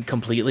 I wasn't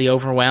completely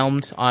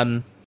overwhelmed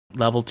on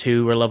level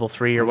 2 or level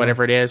 3 or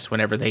whatever it is,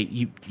 whenever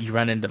you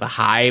run into the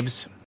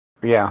hives.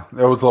 Yeah,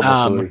 that was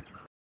level 3.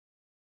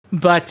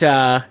 But,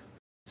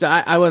 so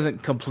I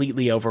wasn't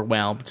completely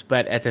overwhelmed,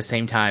 but at the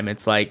same time,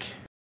 it's like,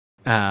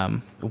 a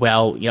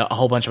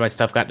whole bunch of my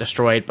stuff got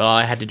destroyed, but all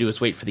I had to do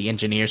was wait for the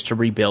engineers to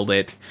rebuild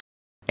it.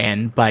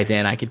 And by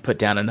then I could put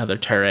down another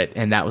turret,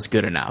 and that was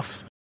good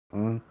enough.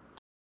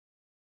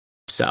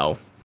 So.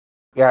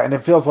 Yeah, and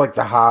it feels like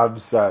the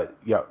hives,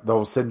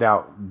 they'll send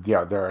out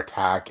their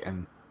attack,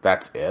 and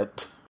that's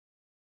it.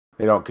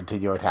 They don't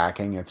continue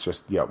attacking. It's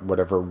just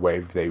whatever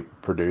wave they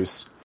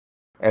produce.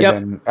 And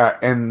then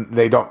and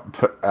they don't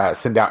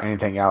send out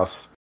anything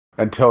else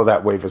until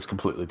that wave is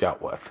completely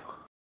dealt with.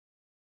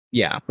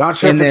 Yeah. Not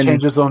sure And if it then,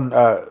 changes on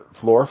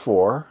floor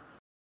 4,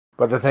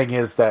 but the thing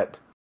is that,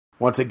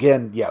 once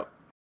again,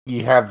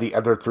 you have the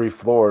other 3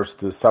 floors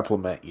to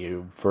supplement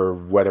you for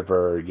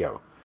whatever,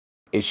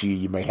 issue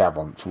you may have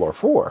on floor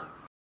 4.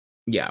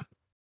 yeah.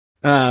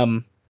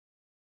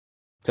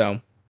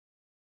 So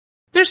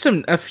there's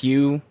a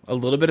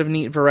little bit of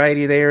neat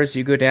variety there as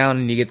you go down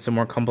and you get some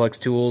more complex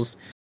tools,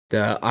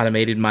 the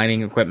automated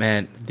mining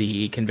equipment,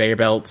 the conveyor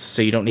belts,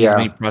 so you don't need as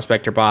many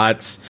prospector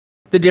bots,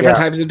 the different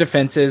types of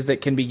defenses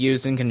that can be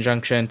used in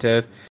conjunction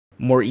to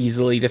more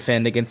easily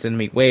defend against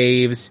enemy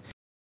waves.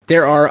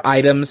 There are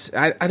items,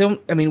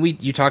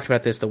 you talked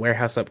about this, the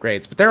warehouse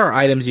upgrades, but there are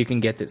items you can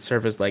get that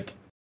serve as like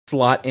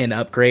slot in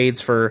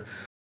upgrades for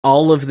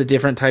all of the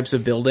different types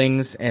of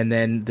buildings, and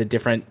then the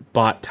different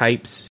bot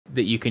types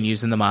that you can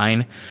use in the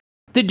mine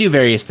that do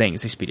various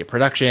things. They speed up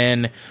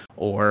production,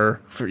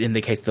 or in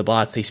the case of the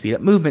bots, they speed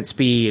up movement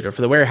speed, or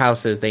for the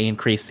warehouses, they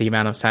increase the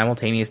amount of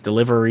simultaneous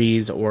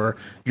deliveries or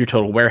your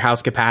total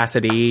warehouse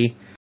capacity.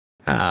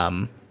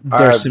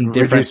 There's some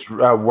different reduced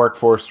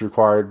workforce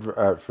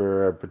required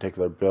for a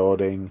particular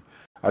building,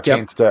 a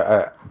chance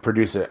to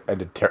produce an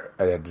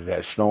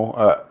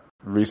additional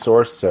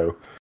resource. So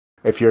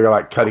if you're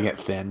like cutting it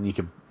thin, you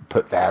can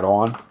put that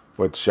on,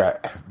 which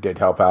did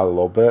help out a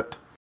little bit.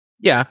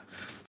 Yeah.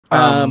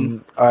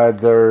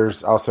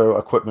 There's also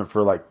equipment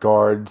for like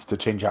guards to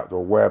change out their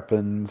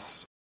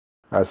weapons.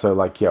 So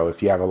like,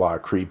 if you have a lot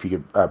of creep, you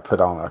could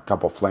put on a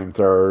couple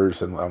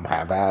flamethrowers and let them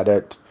have at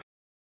it.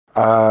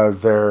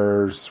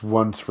 There's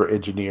ones for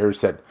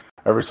engineers that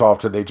every so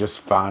often they just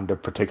find a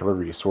particular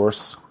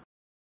resource.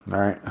 All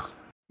right.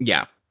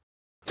 Yeah.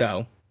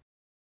 So,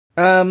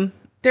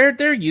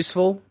 they're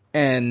useful,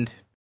 and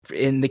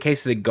in the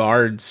case of the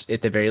guards,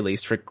 at the very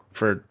least,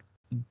 for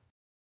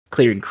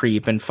clearing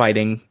creep and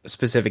fighting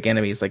specific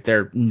enemies, like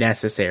they're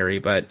necessary.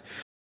 But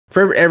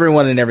for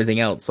everyone and everything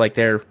else, like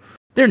they're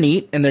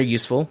neat and they're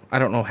useful. I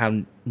don't know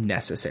how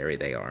necessary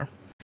they are.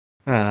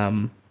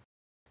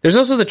 There's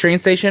also the train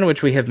station,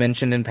 which we have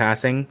mentioned in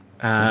passing.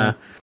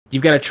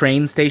 You've got a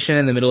train station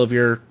in the middle of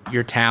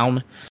your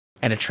town,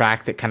 and a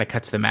track that kind of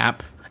cuts the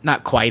map.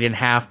 Not quite in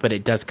half, but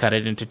it does cut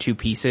it into 2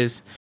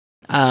 pieces.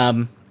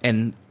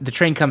 And the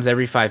train comes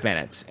every 5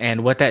 minutes.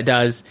 And what that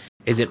does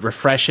is it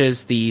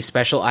refreshes the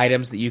special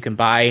items that you can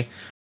buy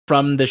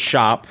from the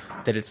shop,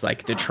 that it's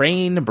like the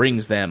train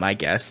brings them, I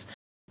guess.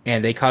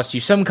 And they cost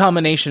you some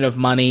combination of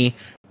money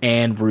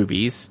and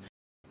rubies.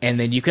 And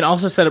then you can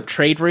also set up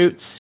trade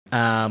routes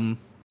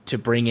to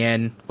bring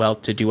in,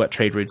 to do what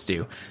trade routes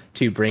do,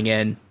 to bring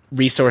in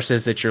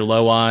resources that you're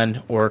low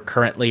on or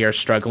currently are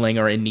struggling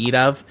or in need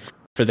of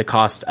for the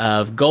cost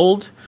of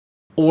gold.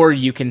 Or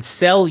you can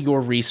sell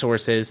your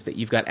resources that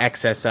you've got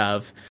excess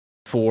of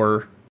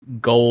for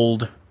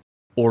gold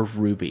or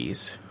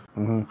rubies.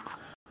 Mm-hmm.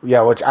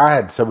 Yeah, which I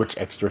had so much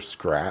extra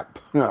scrap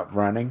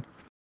running.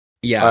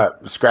 Yeah.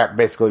 Scrap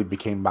basically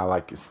became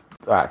my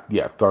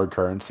third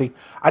currency.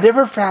 I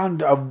never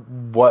found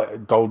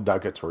what gold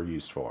nuggets were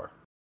used for.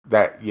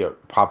 That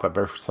pop up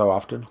every so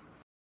often.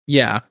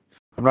 Yeah.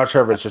 I'm not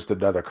sure if it's just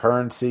another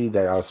currency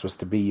that I was supposed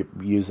to be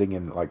using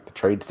in like the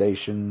trade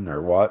station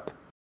or what.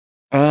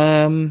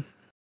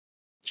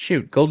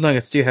 Shoot, gold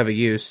nuggets do have a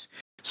use.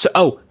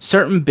 So,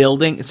 certain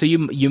building. So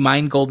you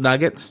mine gold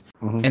nuggets,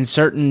 and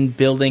certain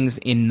buildings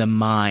in the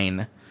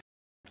mine.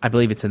 I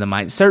believe it's in the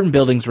mine. Certain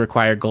buildings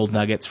require gold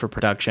nuggets for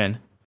production.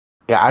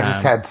 Yeah, I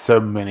just had so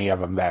many of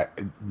them that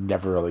it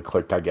never really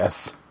clicked, I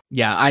guess.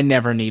 Yeah, I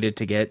never needed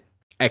to get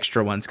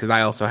extra ones because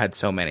I also had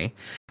so many.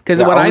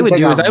 Because what I would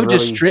do is I would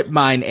just strip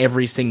mine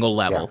every single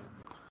level.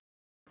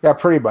 Yeah,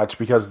 pretty much,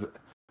 because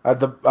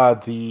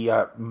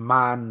the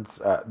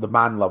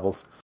mine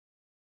levels,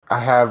 I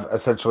have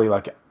essentially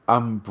like an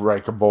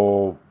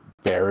unbreakable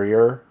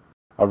barrier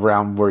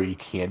around where you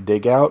can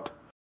dig out.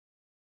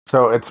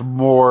 So it's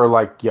more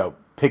like,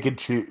 pick and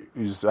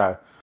choose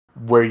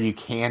where you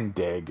can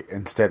dig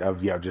instead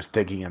of, just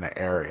digging in an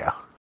area.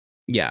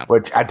 Yeah.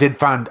 Which I did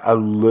find a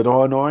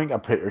little annoying,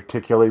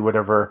 particularly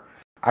whenever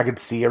I could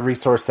see a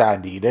resource that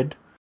I needed.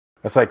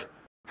 It's like,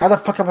 how the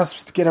fuck am I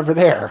supposed to get over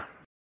there?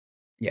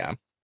 Yeah.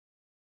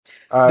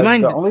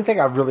 The only thing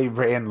I really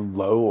ran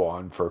low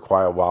on for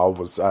quite a while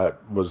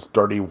was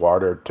dirty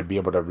water to be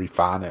able to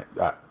refine it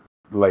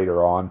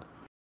later on.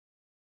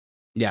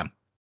 Yeah.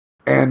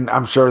 And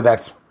I'm sure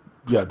that's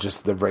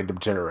just the random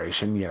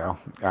generation.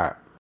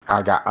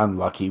 I got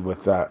unlucky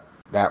with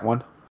that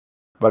one.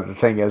 But the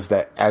thing is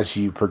that as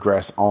you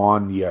progress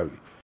on,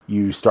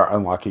 you start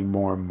unlocking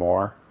more and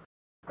more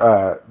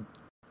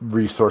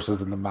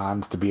resources in the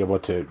mines to be able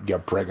to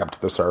bring up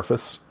to the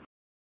surface.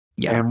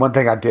 Yeah. And one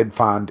thing I did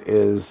find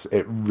is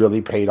it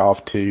really paid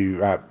off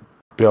to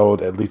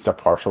build at least a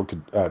partial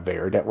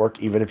conveyor network,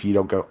 even if you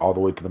don't go all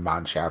the way to the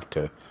mine shaft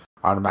to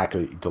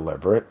automatically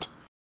deliver it.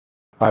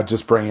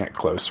 Just bringing it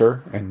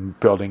closer and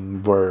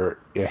building where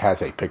it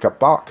has a pickup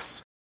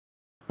box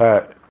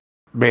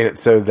made it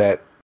so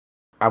that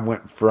I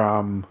went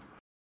from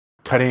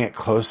cutting it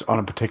close on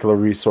a particular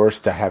resource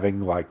to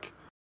having like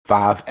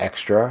 5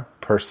 extra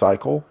per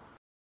cycle.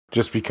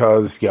 just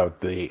because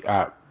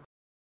the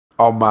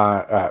all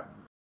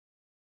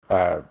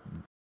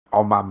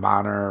my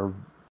miner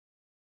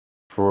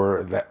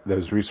for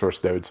those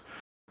resource nodes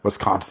was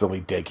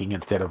constantly digging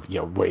instead of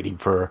waiting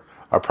for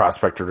a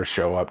prospector to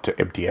show up to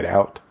empty it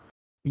out.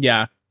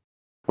 Yeah.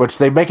 Which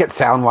they make it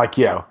sound like,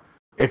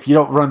 if you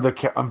don't run the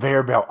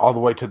conveyor belt all the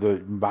way to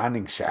the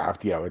mining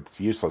shaft, it's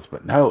useless.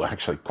 But no,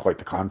 actually, quite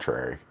the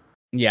contrary.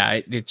 Yeah,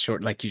 it's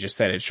short, like you just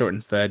said, it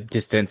shortens the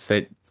distance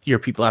that your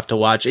people have to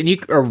walk, and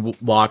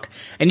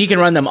you can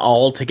run them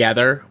all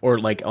together, or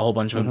like a whole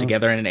bunch of them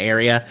together in an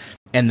area,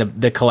 and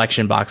the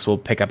collection box will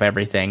pick up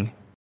everything.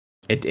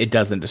 It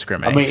doesn't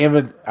discriminate.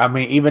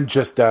 Even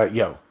just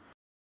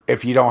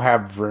if you don't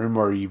have room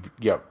or you've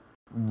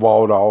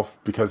walled off,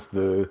 because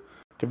the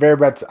conveyor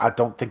belts, I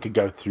don't think could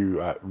go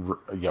through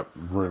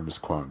rooms,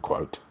 quote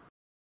unquote.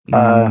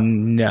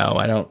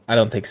 No, I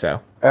don't think so.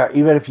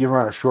 Even if you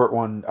run a short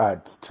one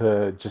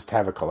to just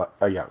have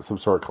some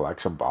sort of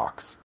collection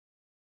box,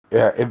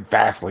 it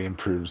vastly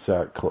improves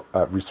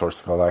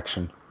resource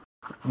collection.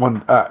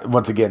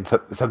 Once again,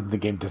 something the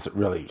game doesn't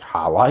really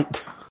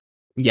highlight.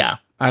 Yeah,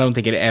 I don't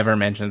think it ever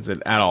mentions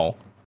it at all.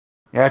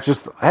 Yeah, it's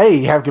just, hey,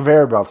 you have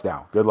conveyor belts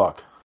now. Good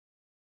luck.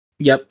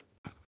 Yep.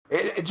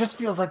 It just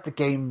feels like the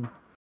game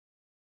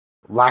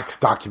lacks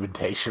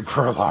documentation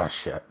for a lot of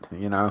shit,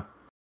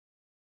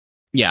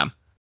 Yeah.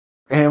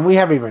 And we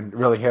haven't even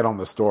really hit on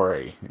the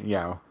story,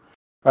 there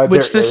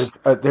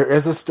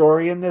is a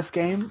story in this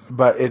game,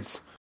 but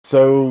it's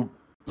so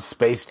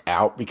spaced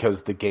out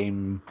because the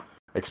game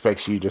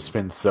expects you to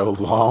spend so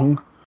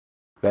long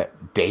that,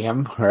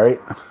 right?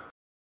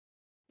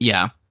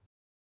 Yeah.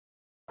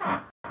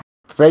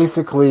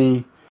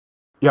 Basically,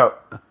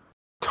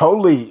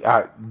 totally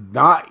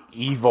not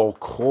evil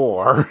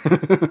core,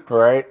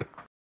 right?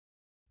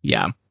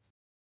 Yeah.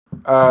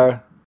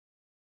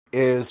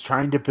 Is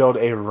trying to build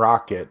a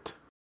rocket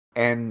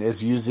and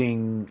is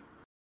using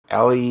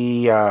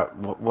Ellie.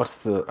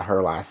 What's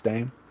her last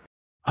name?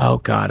 Oh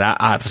God,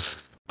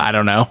 I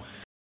don't know.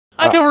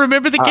 I don't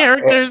remember the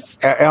characters.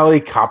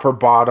 Ellie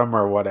Copperbottom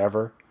or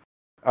whatever.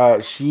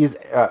 She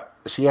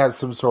has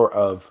some sort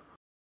of.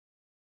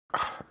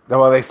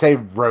 Well, they say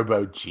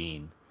robo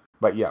gene,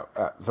 but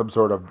some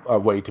sort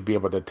of way to be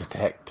able to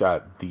detect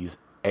these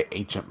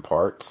ancient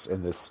parts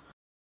in this,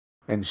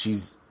 and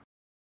she's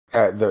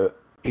totally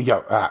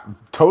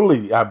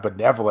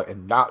benevolent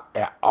and not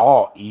at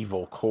all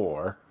evil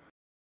core.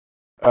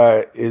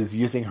 Is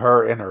using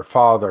her and her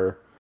father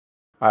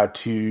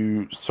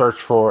to search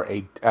for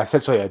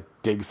essentially a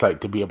dig site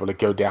to be able to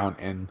go down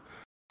and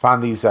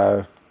find these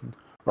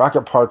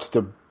rocket parts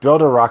to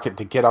build a rocket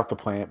to get off the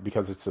planet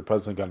because it's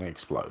supposedly going to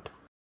explode.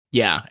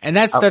 Yeah, and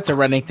that's a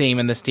running theme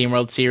in the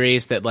Steamworld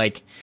series, that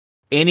like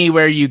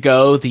anywhere you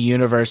go, the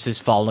universe is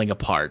falling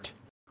apart.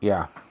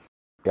 Yeah.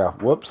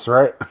 Whoops,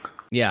 right?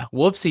 Yeah,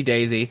 whoopsie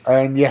daisy.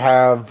 And you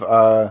have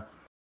a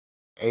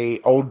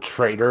old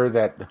trader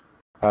that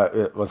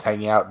was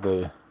hanging out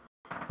the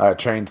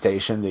train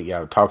station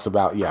that talks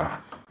about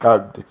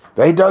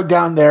they dug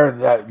down there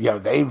that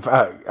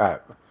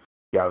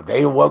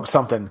they awoke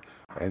something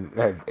and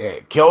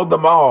it killed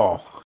them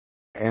all.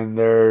 And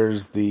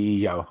there's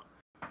the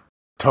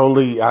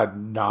totally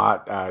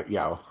not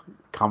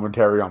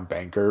commentary on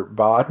Banker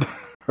Bot,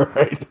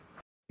 right?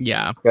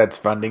 Yeah, that's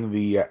funding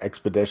the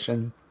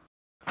expedition.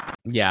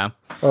 Yeah.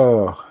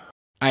 Oh.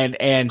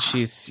 And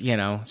she's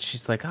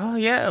she's like, oh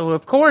yeah, well,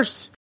 of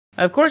course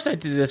I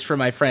did this for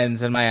my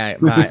friends and my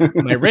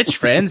rich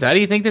friends. How do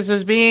you think this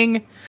is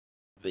being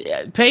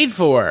paid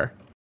for?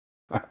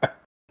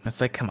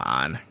 It's like, come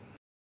on.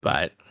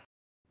 But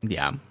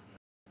yeah,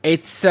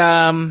 it's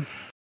that's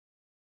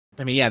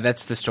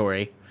the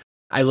story.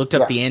 I looked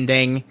up the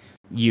ending.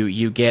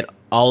 You get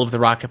all of the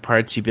rocket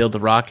parts, you build the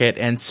rocket,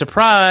 and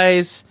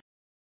surprise,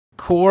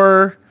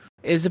 Core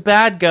is a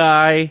bad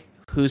guy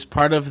who's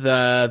part of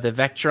the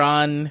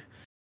Vectron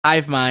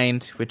hive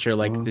mind, which are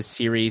like the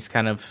series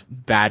kind of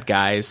bad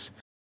guys,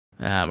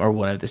 or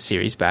one of the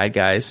series bad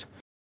guys.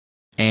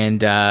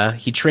 And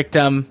he tricked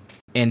them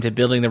into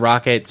building the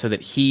rocket so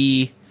that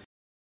he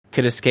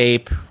could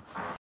escape.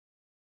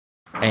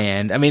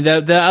 And I mean,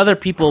 the other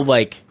people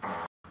like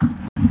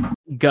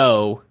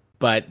go,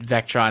 but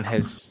Vectron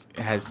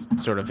has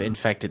sort of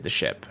infected the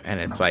ship, and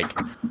it's like,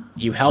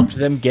 you helped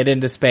them get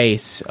into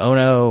space. Oh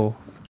no.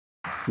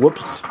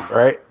 Whoops,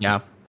 right?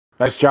 Yeah.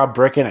 Nice job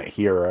breaking it,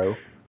 hero.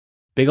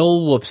 Big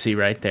ol' whoopsie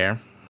right there.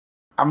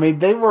 I mean,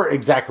 they were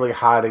exactly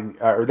hiding,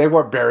 or they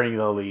weren't burying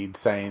the lead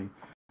saying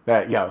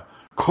that,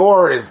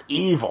 Core is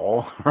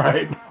evil,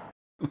 right?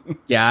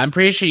 Yeah, I'm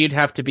pretty sure you'd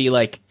have to be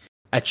like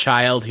a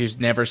child who's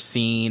never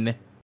seen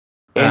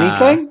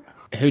anything?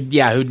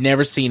 Who'd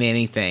never seen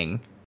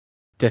anything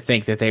to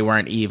think that they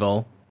weren't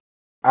evil.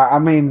 I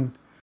mean,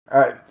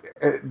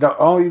 the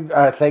only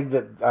thing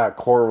that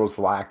Core was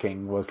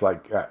lacking was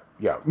like,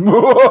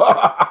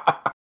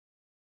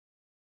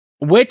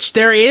 Which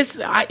there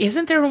is,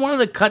 isn't there one of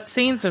the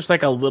cutscenes? There's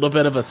like a little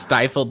bit of a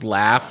stifled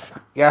laugh.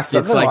 Yeah,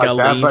 something it's like a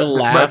that, little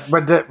laugh,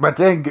 but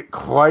didn't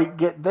quite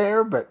get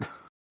there. But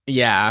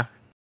yeah,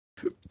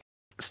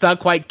 it's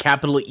not quite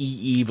capital E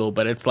evil,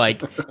 but it's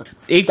like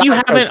if you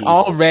Not haven't Coke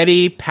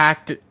already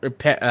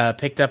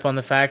picked up on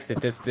the fact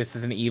that this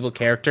is an evil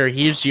character,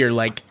 here's your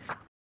like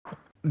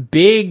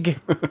big,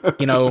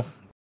 you know,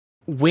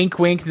 wink,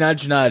 wink,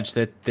 nudge, nudge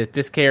that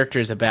this character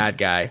is a bad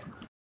guy.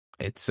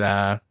 It's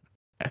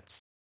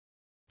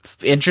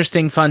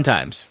interesting, fun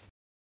times.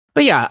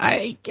 But yeah,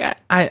 I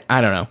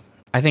don't know.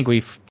 I think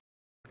I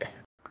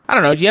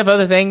don't know. Do you have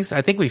other things?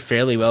 I think we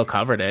fairly well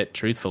covered it,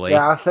 truthfully.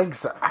 Yeah, I think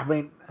so. I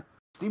mean,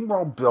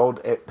 Steamworld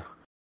Build,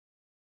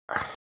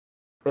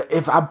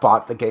 if I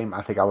bought the game,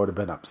 I think I would have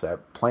been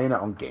upset. Playing it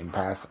on Game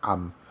Pass,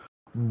 I'm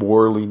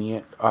more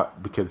lenient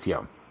because,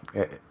 yes,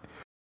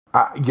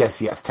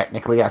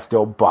 technically I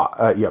still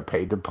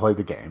paid to play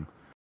the game.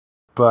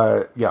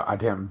 But, I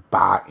didn't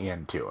buy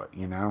into it,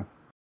 you know?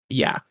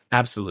 Yeah,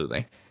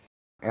 absolutely.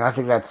 And I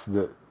think that's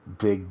the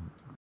big,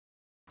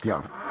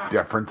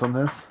 difference on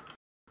this.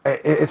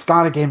 It's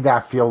not a game that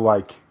I feel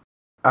like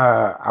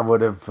I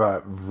would have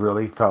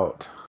really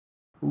felt,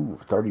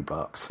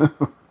 $30.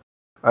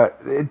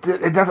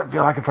 It doesn't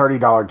feel like a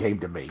 $30 game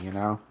to me, you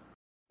know?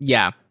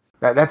 Yeah.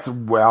 That's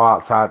well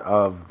outside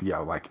of,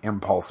 like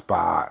impulse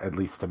buy, at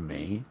least to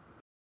me.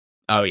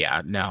 Oh,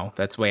 yeah. No,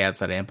 that's way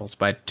outside of impulse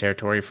buy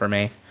territory for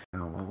me.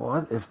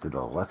 What is the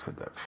deluxe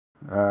edition?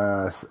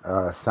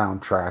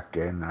 Soundtrack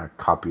and a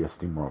copy of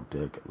Steamworld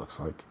Dig, it looks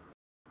like.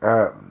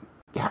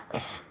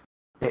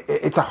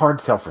 It's a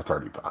hard sell for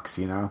 $30,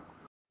 you know?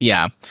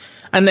 Yeah.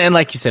 And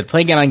like you said,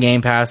 playing it on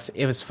Game Pass,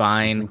 it was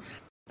fine.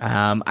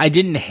 I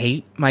didn't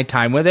hate my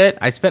time with it.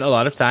 I spent a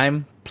lot of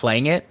time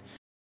playing it.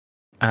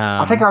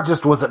 I think I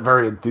just wasn't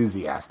very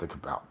enthusiastic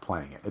about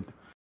playing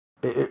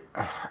it.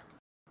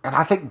 And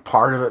I think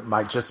part of it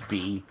might just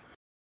be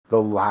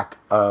the lack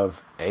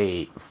of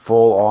a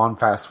full-on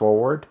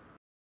fast-forward.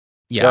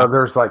 Yeah.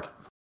 There's like,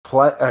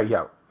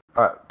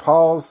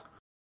 pause,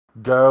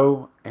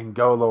 go, and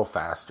go a little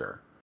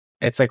faster.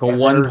 It's like a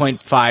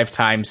 1.5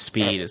 times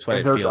speed is what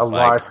it feels like. There's a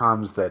lot of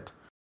times that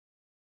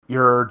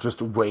you're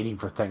just waiting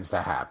for things to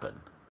happen.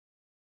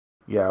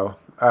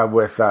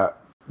 With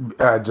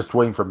just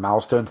waiting for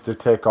milestones to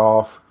tick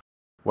off,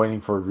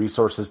 waiting for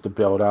resources to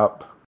build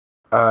up,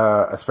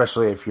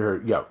 especially if you're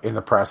in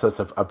the process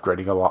of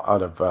upgrading a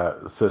lot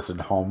of citizen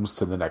homes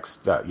to the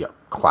next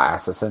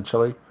class,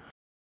 essentially.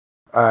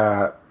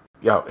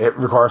 It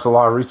requires a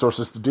lot of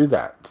resources to do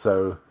that.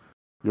 So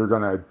you're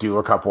going to do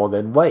a couple and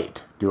then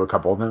wait. Do a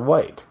couple and then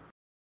wait.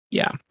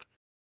 Yeah.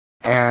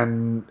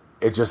 And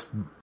it just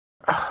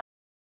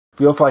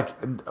feels like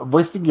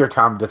wasting your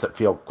time doesn't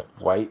feel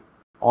quite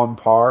on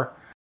par.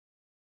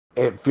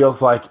 It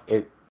feels like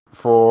it,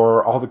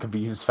 for all the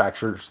convenience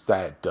factors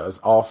that it does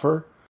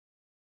offer,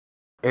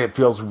 it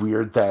feels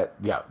weird that,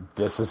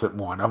 this isn't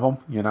one of them,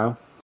 you know?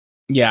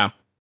 Yeah.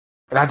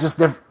 And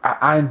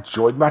I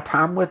enjoyed my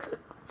time with it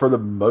for the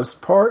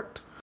most part,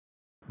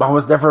 but I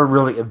was never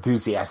really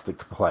enthusiastic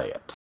to play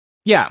it.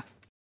 Yeah.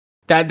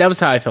 That was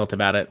how I felt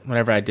about it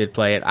whenever I did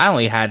play it. I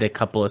only had a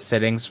couple of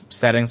sittings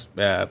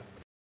with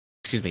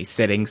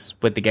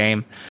the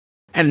game,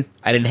 and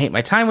I didn't hate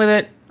my time with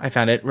it. I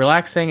found it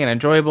relaxing and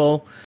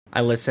enjoyable.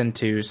 I listened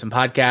to some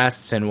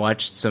podcasts and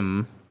watched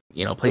some,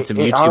 played some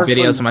YouTube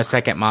videos on my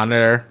second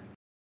monitor.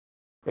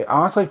 It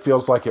honestly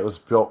feels like it was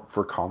built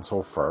for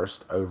console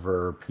first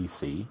over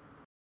PC.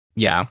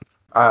 Yeah.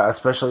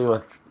 Especially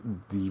with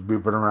the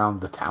moving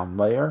around the town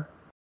layer.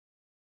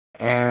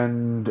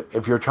 And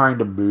if you're trying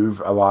to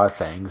move a lot of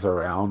things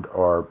around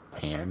or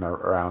pan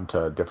around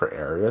to different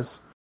areas,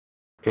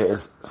 it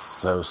is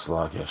so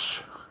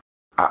sluggish.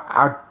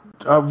 Do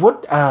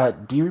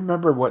you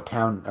remember what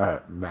town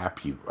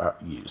map you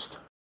used?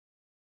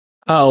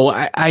 Oh,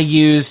 I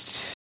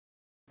used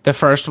the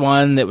first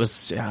one that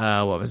was,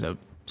 what was it?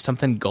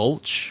 Something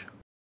Gulch?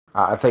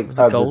 I think was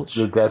it Gulch?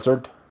 The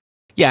desert.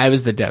 Yeah, it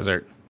was the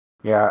desert.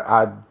 Yeah,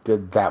 I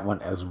did that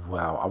one as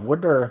well. I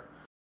wonder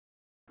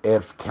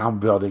if town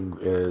building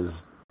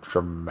is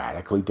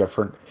dramatically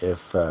different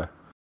if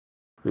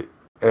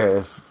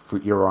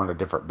you're on a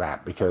different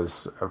map,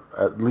 because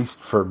at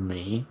least for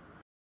me,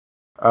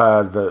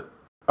 the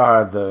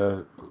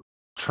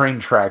train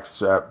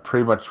tracks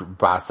pretty much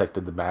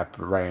bisected the map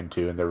right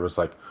into, and there was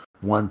like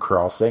one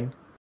crossing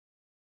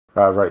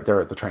right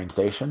there at the train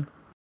station.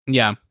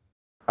 Yeah.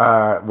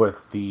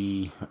 With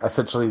the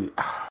essentially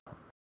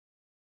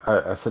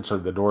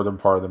the northern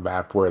part of the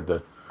map where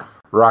the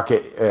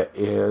rocket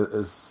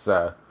is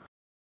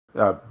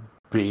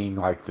being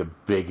like the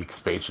big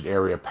expansion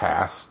area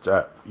past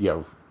the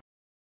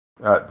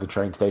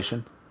train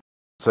station.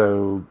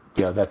 So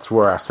that's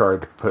where I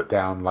started to put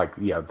down like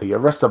the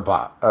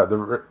aristocrat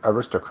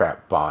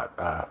bot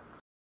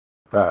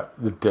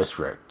the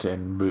district,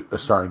 and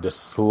starting to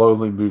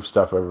slowly move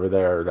stuff over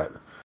there that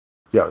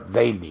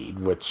they need,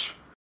 which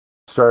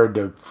started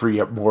to free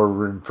up more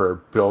room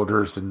for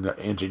builders and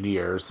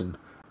engineers, and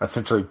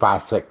essentially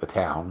bisect the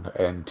town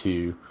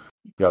into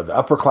the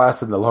upper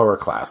class and the lower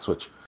class.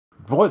 Which,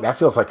 boy, that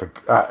feels like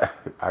a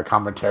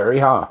commentary,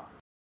 huh?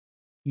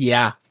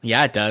 Yeah,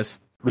 it does.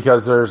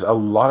 Because there's a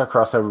lot of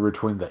crossover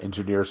between the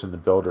engineers and the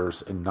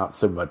builders, and not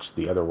so much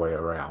the other way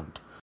around.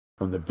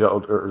 from the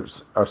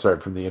builders, or sorry,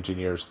 from the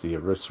engineers, the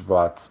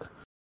Aristobots,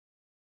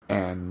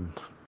 and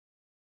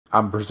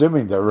I'm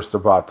presuming the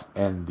Aristobots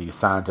and the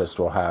scientists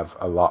will have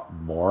a lot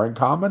more in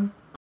common.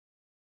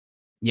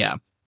 Yeah.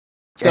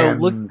 So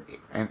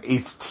and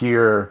each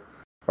tier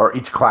or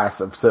each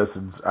class of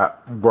citizens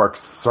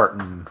works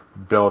certain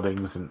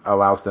buildings and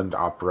allows them to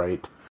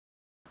operate,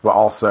 but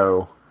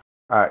also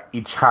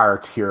each higher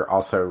tier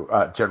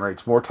also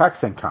generates more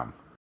tax income.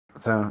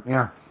 So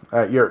yeah,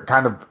 you're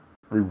kind of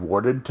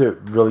rewarded to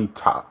really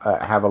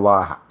have a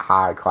lot of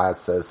high class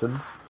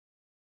citizens,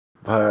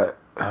 but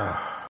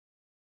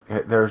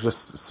they're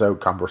just so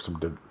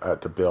cumbersome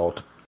to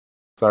build.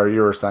 Sorry,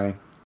 you were saying?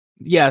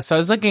 Yeah, so I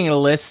was looking at a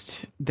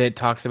list that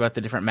talks about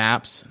the different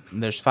maps.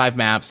 There's 5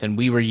 maps, and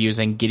we were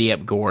using Giddy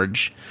Up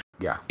Gorge.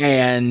 Yeah.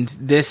 And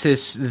this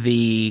is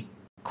the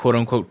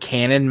quote-unquote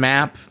canon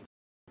map,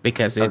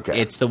 because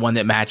it's the one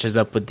that matches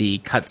up with the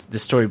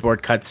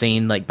storyboard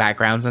cutscene, like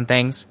backgrounds and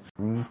things.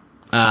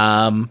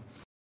 Mm.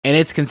 And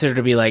it's considered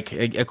to be, like,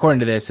 according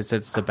to this,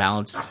 it's a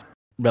balanced,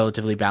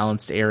 relatively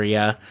balanced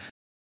area,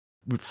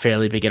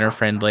 fairly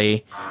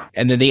beginner-friendly.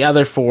 And then the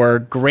other 4,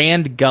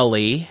 Grand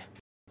Gully,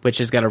 which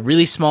has got a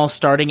really small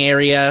starting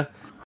area,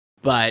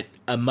 but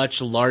a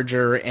much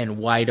larger and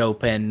wide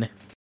open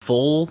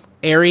full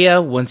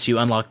area once you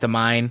unlock the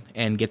mine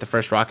and get the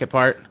first rocket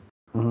part.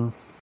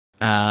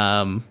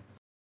 Mm-hmm.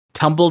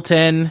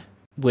 Tumbleton,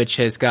 which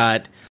has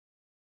got,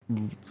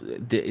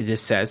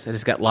 this says it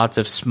has got lots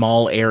of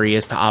small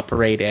areas to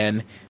operate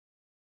in,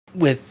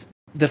 with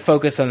the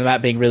focus on the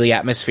map being really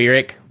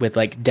atmospheric, with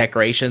like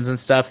decorations and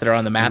stuff that are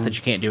on the map that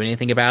you can't do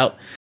anything about.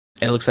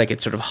 And it looks like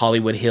it's sort of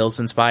Hollywood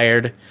Hills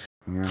inspired.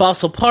 Yeah.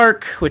 Fossil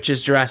Park, which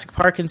is Jurassic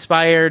Park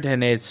inspired,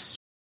 and it's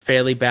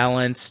fairly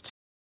balanced.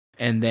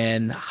 And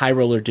then High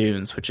Roller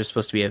Dunes, which is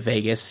supposed to be a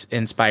Vegas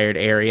inspired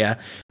area,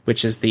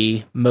 which is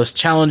the most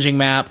challenging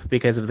map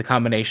because of the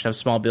combination of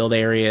small build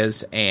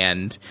areas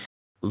and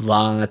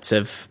lots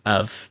of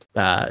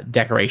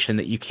decoration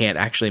that you can't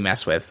actually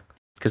mess with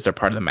because they're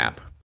part of the map.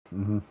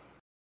 Mm-hmm.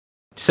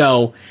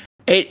 So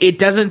it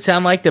doesn't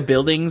sound like the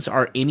buildings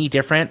are any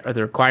different or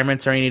the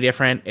requirements are any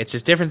different. It's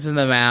just differences in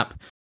the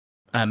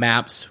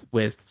maps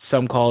with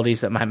some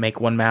qualities that might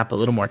make one map a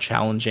little more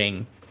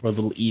challenging or a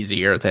little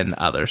easier than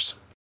others.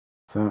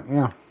 So,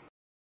 yeah.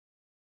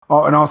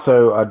 Oh, and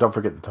also, don't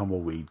forget the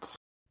tumbleweeds.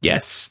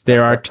 Yes,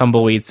 there are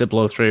tumbleweeds that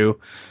blow through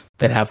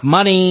that have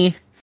money.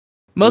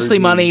 Mostly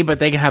money, but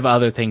they can have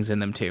other things in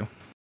them, too.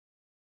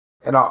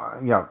 And,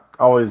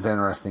 always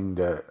interesting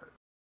to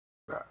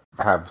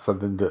have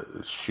something to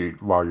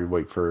shoot while you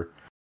wait for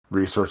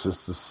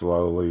resources to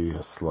slowly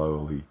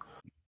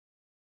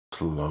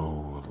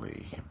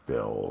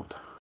build.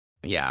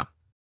 Yeah.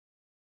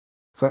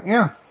 So,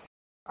 yeah.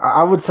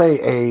 I would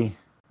say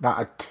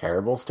not a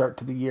terrible start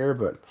to the year,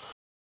 but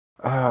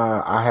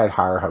I had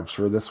higher hopes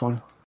for this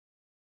one.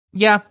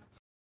 Yeah,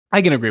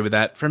 I can agree with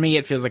that. For me,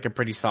 it feels like a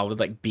pretty solid,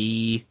 like,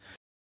 B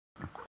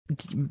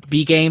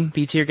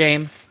tier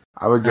game.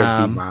 I would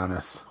go B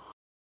minus.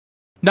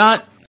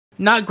 Not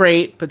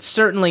great, but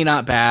certainly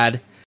not bad.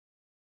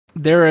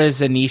 There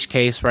is a niche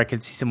case where I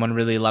could see someone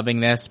really loving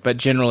this, but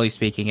generally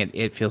speaking,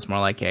 it feels more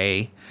like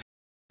a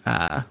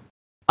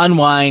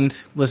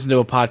unwind, listen to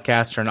a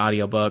podcast or an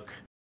audiobook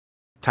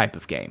type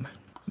of game.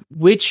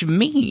 Which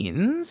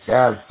means...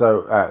 Yeah,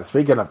 so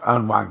speaking of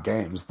unwind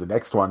games, the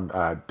next one,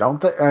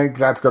 don't think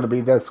that's going to be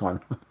this one.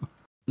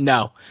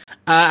 No.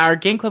 Our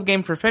Gameclub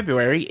game for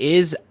February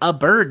is A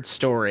Bird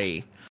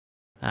Story.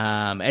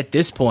 At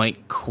this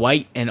point,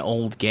 quite an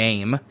old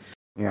game.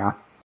 Yeah.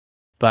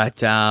 But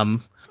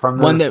from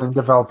the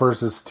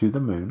developers is To the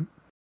Moon.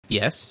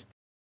 Yes.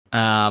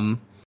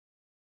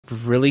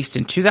 Released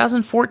in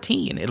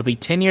 2014. It'll be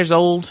 10 years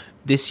old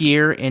this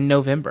year in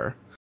November.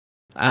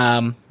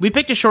 We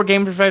picked a short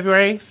game for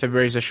February.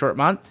 February is a short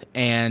month,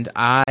 and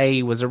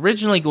I was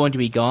originally going to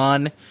be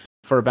gone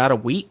for about a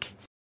week.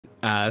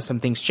 Some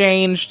things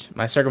changed.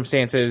 My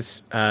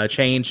circumstances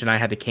changed, and I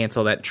had to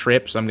cancel that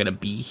trip, so I'm going to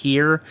be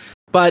here.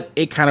 But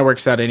it kind of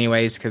works out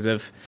anyways because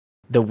of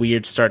the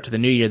weird start to the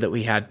new year that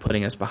we had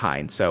putting us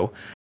behind. So,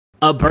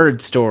 A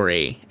Bird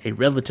Story, a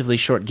relatively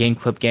short Game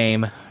Club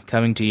game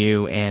coming to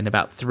you in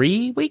about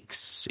 3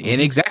 weeks.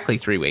 In exactly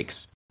 3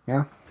 weeks.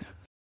 Yeah.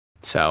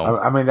 So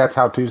I mean, that's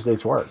how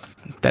Tuesdays work.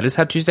 That is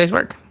how Tuesdays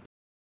work.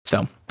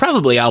 So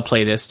probably I'll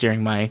play this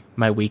during my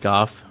week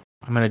off.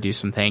 I'm going to do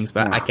some things,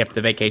 but I kept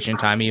the vacation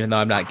time even though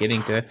I'm not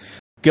getting to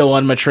go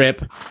on my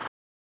trip.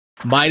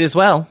 Might as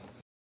well.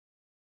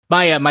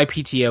 My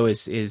PTO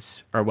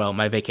is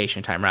my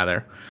vacation time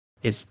rather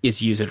is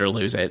use it or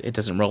lose it. It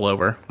doesn't roll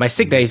over. My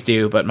sick days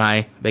do, but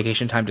my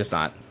vacation time does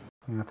not.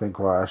 I think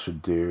what I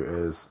should do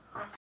is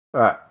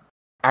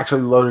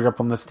actually load it up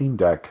on the Steam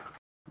Deck.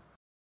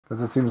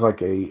 Because it seems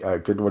like a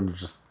good one to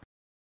just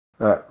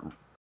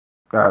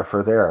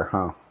for there,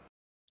 huh?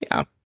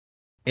 Yeah,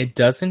 it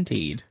does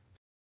indeed.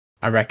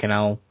 I reckon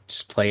I'll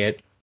just play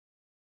it.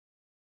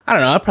 I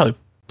don't know. I'll probably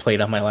play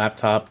it on my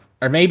laptop,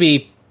 or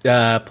maybe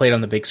play it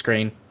on the big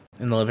screen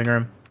in the living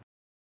room.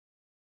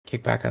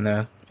 Kick back in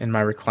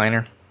my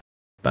recliner.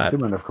 But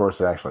assuming, of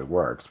course, it actually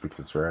works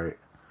because, right?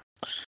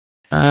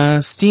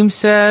 Steam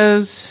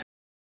says,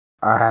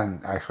 I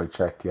hadn't actually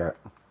checked yet.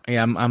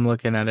 yeah, I'm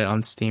looking at it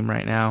on Steam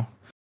right now.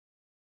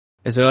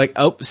 Is there like,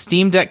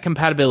 Steam Deck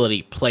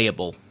compatibility,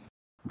 playable?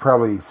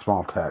 Probably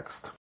small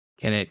text.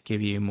 Can it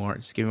give you more?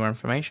 Just give you more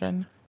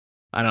information.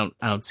 I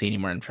don't see any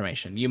more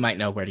information. You might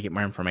know where to get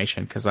more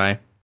information because I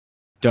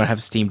don't have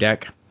a Steam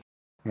Deck.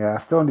 Yeah, I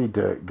still need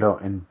to go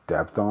in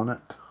depth on it.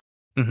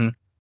 Mm-hmm.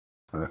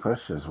 And the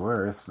question is,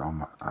 where is it on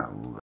my?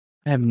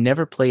 I have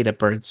never played a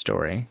Bird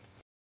Story.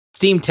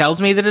 Steam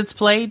tells me that it's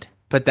played,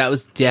 but that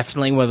was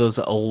definitely one of those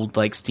old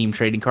like Steam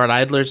trading card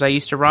idlers I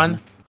used to run.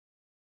 Mm-hmm.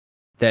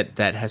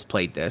 That has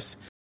played this.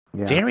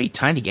 Yeah. Very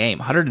tiny game,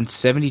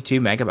 172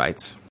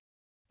 megabytes.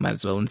 Might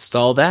as well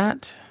install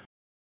that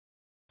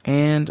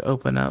and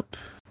open up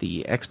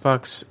the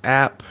Xbox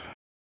app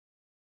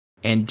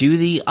and do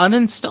the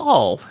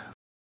uninstall.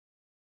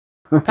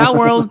 Power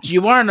World,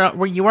 you weren't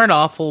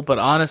awful, but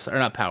honest, or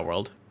not Power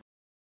World.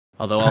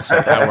 Although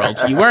also Power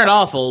World, you weren't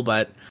awful,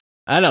 but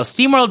I don't know.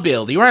 Steamworld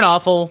Build, you weren't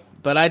awful,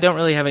 but I don't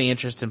really have any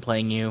interest in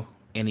playing you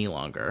any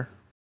longer.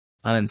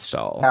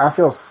 Uninstall. I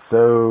feel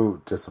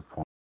so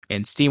disappointed.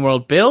 In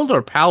Steamworld Build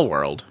or Power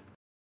World?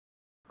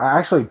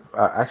 Actually,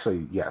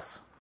 yes.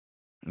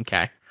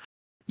 Okay.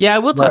 Yeah,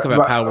 we'll talk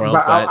about Power World,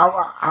 but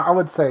I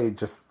would say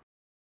just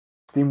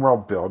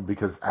Steamworld Build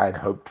because I had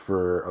hoped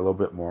for a little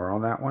bit more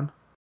on that one.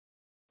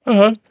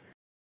 Uh-huh.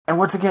 And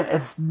once again,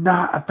 it's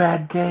not a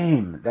bad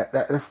game.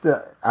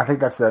 I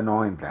think that's the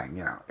annoying thing.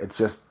 You know, it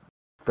just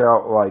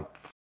felt like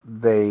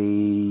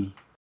they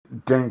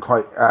didn't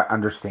quite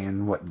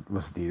understand what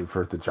was needed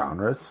for the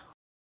genres.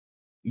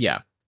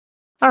 Yeah.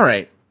 All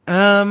right.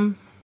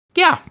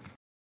 Yeah.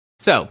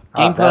 So,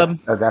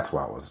 Gameclub. That's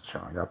why I wasn't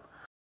showing up.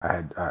 I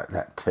had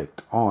that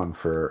ticked on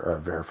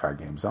for verified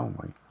games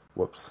only.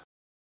 Whoops.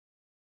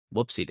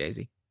 Whoopsie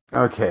daisy.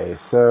 Okay,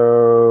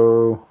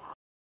 so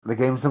the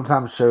game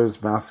sometimes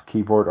shows mouse,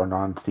 keyboard, or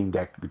non-Steam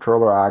Deck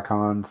controller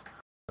icons.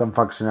 Some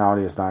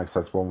functionality is not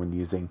accessible when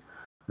using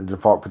the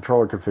default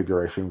controller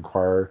configuration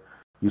require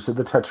use of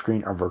the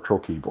touchscreen or virtual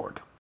keyboard.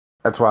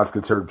 That's why it's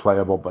considered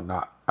playable but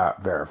not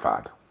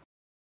verified.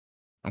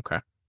 Okay.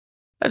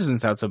 That doesn't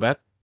sound so bad.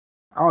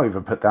 I'll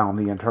even put that on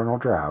the internal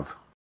drive.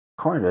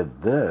 According to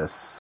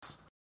this...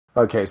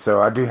 Okay,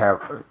 so I do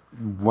have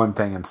one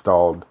thing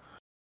installed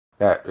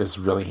that is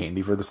really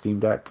handy for the Steam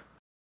Deck.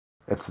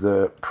 It's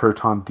the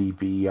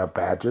ProtonDB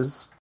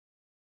badges.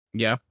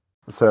 Yeah.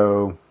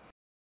 So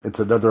it's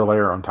another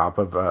layer on top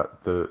of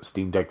the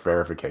Steam Deck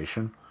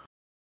verification.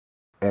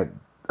 And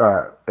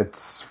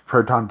it's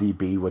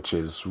ProtonDB, which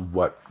is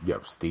what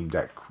Steam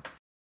Deck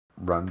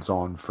runs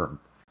on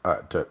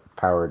to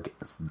power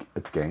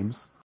its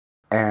games.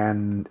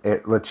 And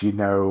it lets you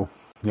know,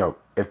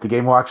 if the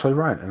game will actually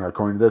run. And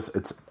according to this,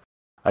 it's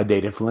a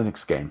native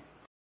Linux game.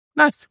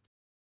 Nice.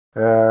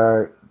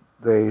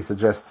 They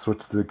suggest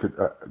switch to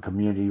the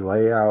community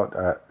layout,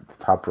 the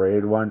top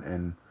rated one,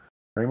 and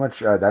pretty much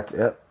that's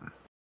it.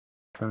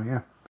 So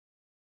yeah,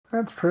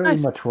 that's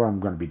pretty much what I'm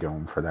going to be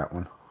doing for that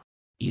one.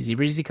 Easy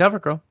breezy cover,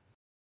 girl.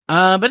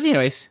 But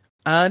anyways,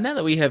 now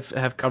that we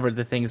have covered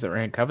the things that we're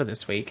going to cover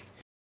this week,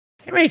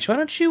 hey Rach, why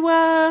don't you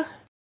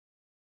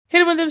hit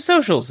them with them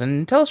socials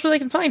and tell us where they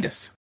can find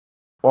us?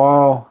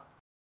 Well,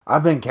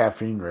 I've been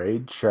Caffeine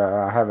Rage.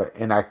 I have an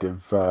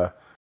inactive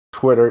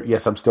Twitter.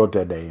 Yes, I'm still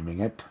dead naming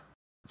it.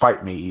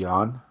 Fight me,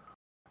 Elon.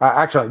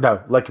 Actually,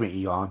 no, lick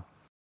me, Elon.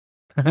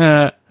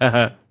 That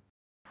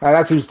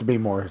seems to be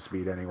more his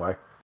speed anyway.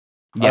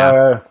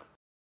 Yeah.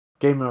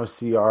 Game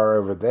OCR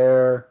over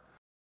there.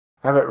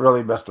 Haven't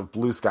really messed with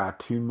Blue Sky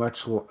too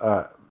much,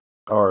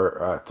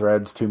 or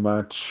Threads too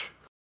much.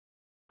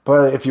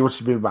 But if you wish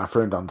to be my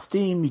friend on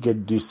Steam, you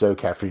can do so,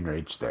 Caffeine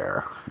Rage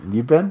there. And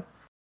you've been?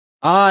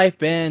 I've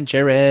been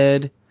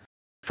Jared.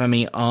 Find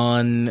me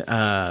on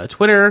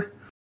Twitter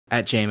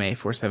at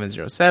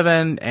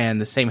JMA4707 and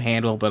the same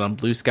handle, but on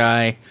Blue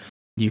Sky.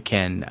 You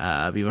can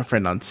be my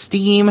friend on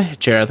Steam,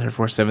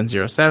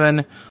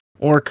 Jared4707,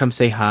 or come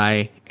say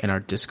hi in our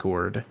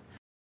Discord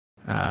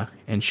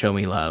and show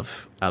me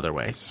love other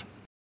ways.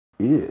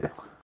 Yeah.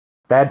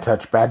 Bad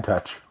touch.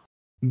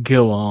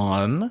 Go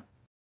on.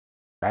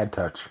 Bad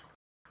touch.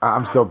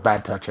 I'm still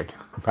bad touching.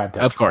 Bad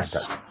touch. Of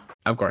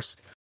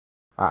course.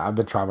 I've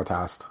been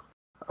traumatized.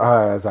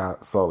 As I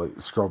slowly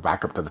scroll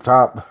back up to the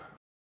top.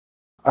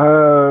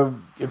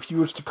 If you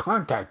wish to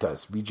contact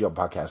us,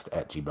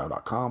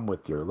 VGLpodcast@gmail.com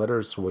with your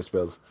letters,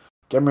 voicemails,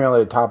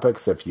 game-related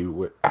topics. If you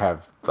would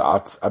have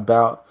thoughts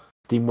about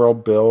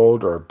Steamworld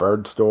Build or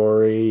Bird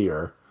Story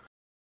or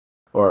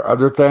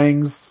other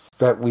things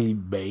that we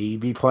may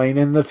be playing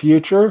in the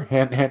future.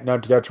 Hint, hint,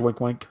 nudge, nudge,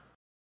 wink, wink.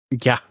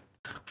 Yeah.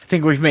 I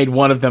think we've made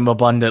one of them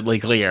abundantly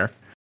clear.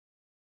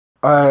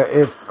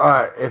 If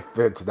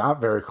it's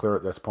not very clear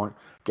at this point,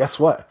 guess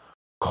what?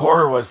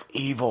 Core was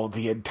evil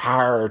the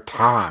entire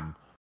time.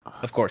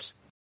 Of course.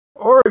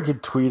 Or you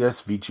could tweet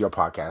us, VGL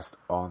Podcast,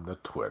 on the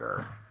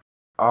Twitter.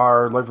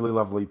 Our lovely,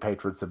 lovely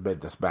patrons have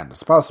made this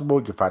madness possible.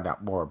 You can find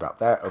out more about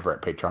that over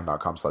at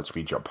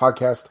patreon.com/VGL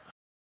Podcast.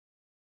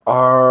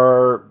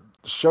 Our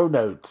show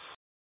notes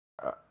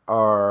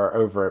are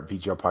over at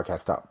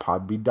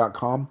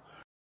vglpodcast.podbean.com,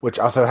 which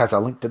also has a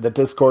link to the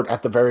Discord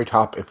at the very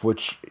top, if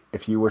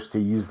you wish to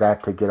use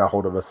that to get a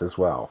hold of us as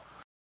well.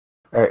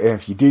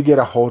 If you do get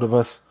a hold of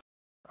us,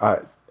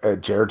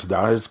 Jared's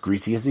not as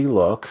greasy as he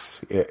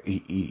looks.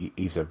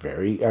 He's a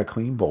very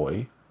clean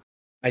boy.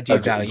 I do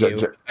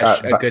value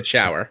a good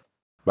shower.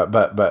 But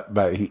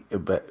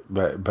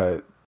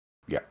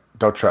yeah,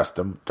 don't trust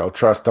him. Don't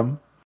trust him.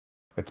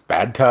 It's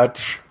bad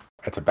touch.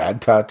 It's a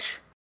bad touch.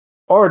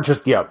 Or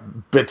just,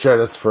 bitch at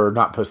us for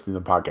not posting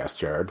the podcast,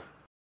 Jared.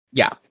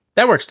 Yeah,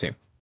 that works too.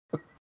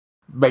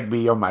 Make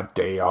me on my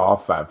day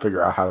off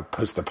figure out how to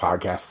post the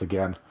podcast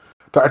again.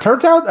 It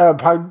turns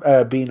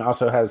out Bean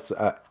also has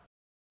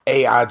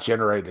AI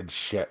generated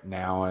shit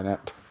now in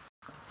it.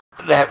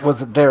 That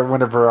wasn't there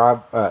whenever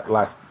I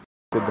last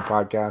did the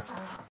podcast.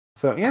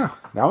 So yeah,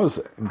 that was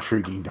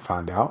intriguing to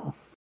find out.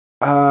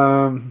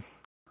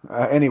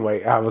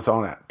 Anyway, I was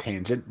on a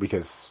tangent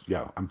because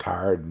I'm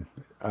tired and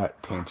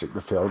tangent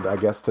fulfilled, I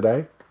guess,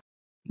 today.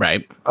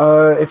 Right.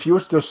 If you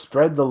wish to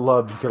spread the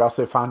love, you could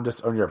also find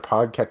us on your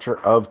podcatcher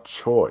of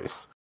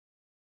choice.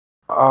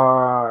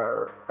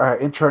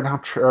 Intro and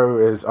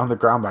outro is On the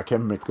Ground by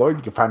Kevin McLeod.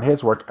 You can find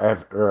his work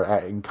at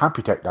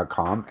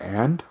incomputech.com.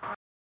 And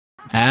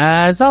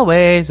as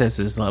always, as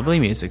his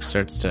lovely music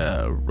starts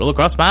to roll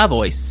across my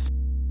voice.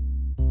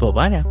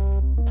 Bye-bye now.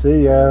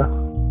 See ya.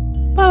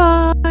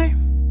 Bye-bye.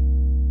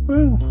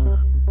 Woo.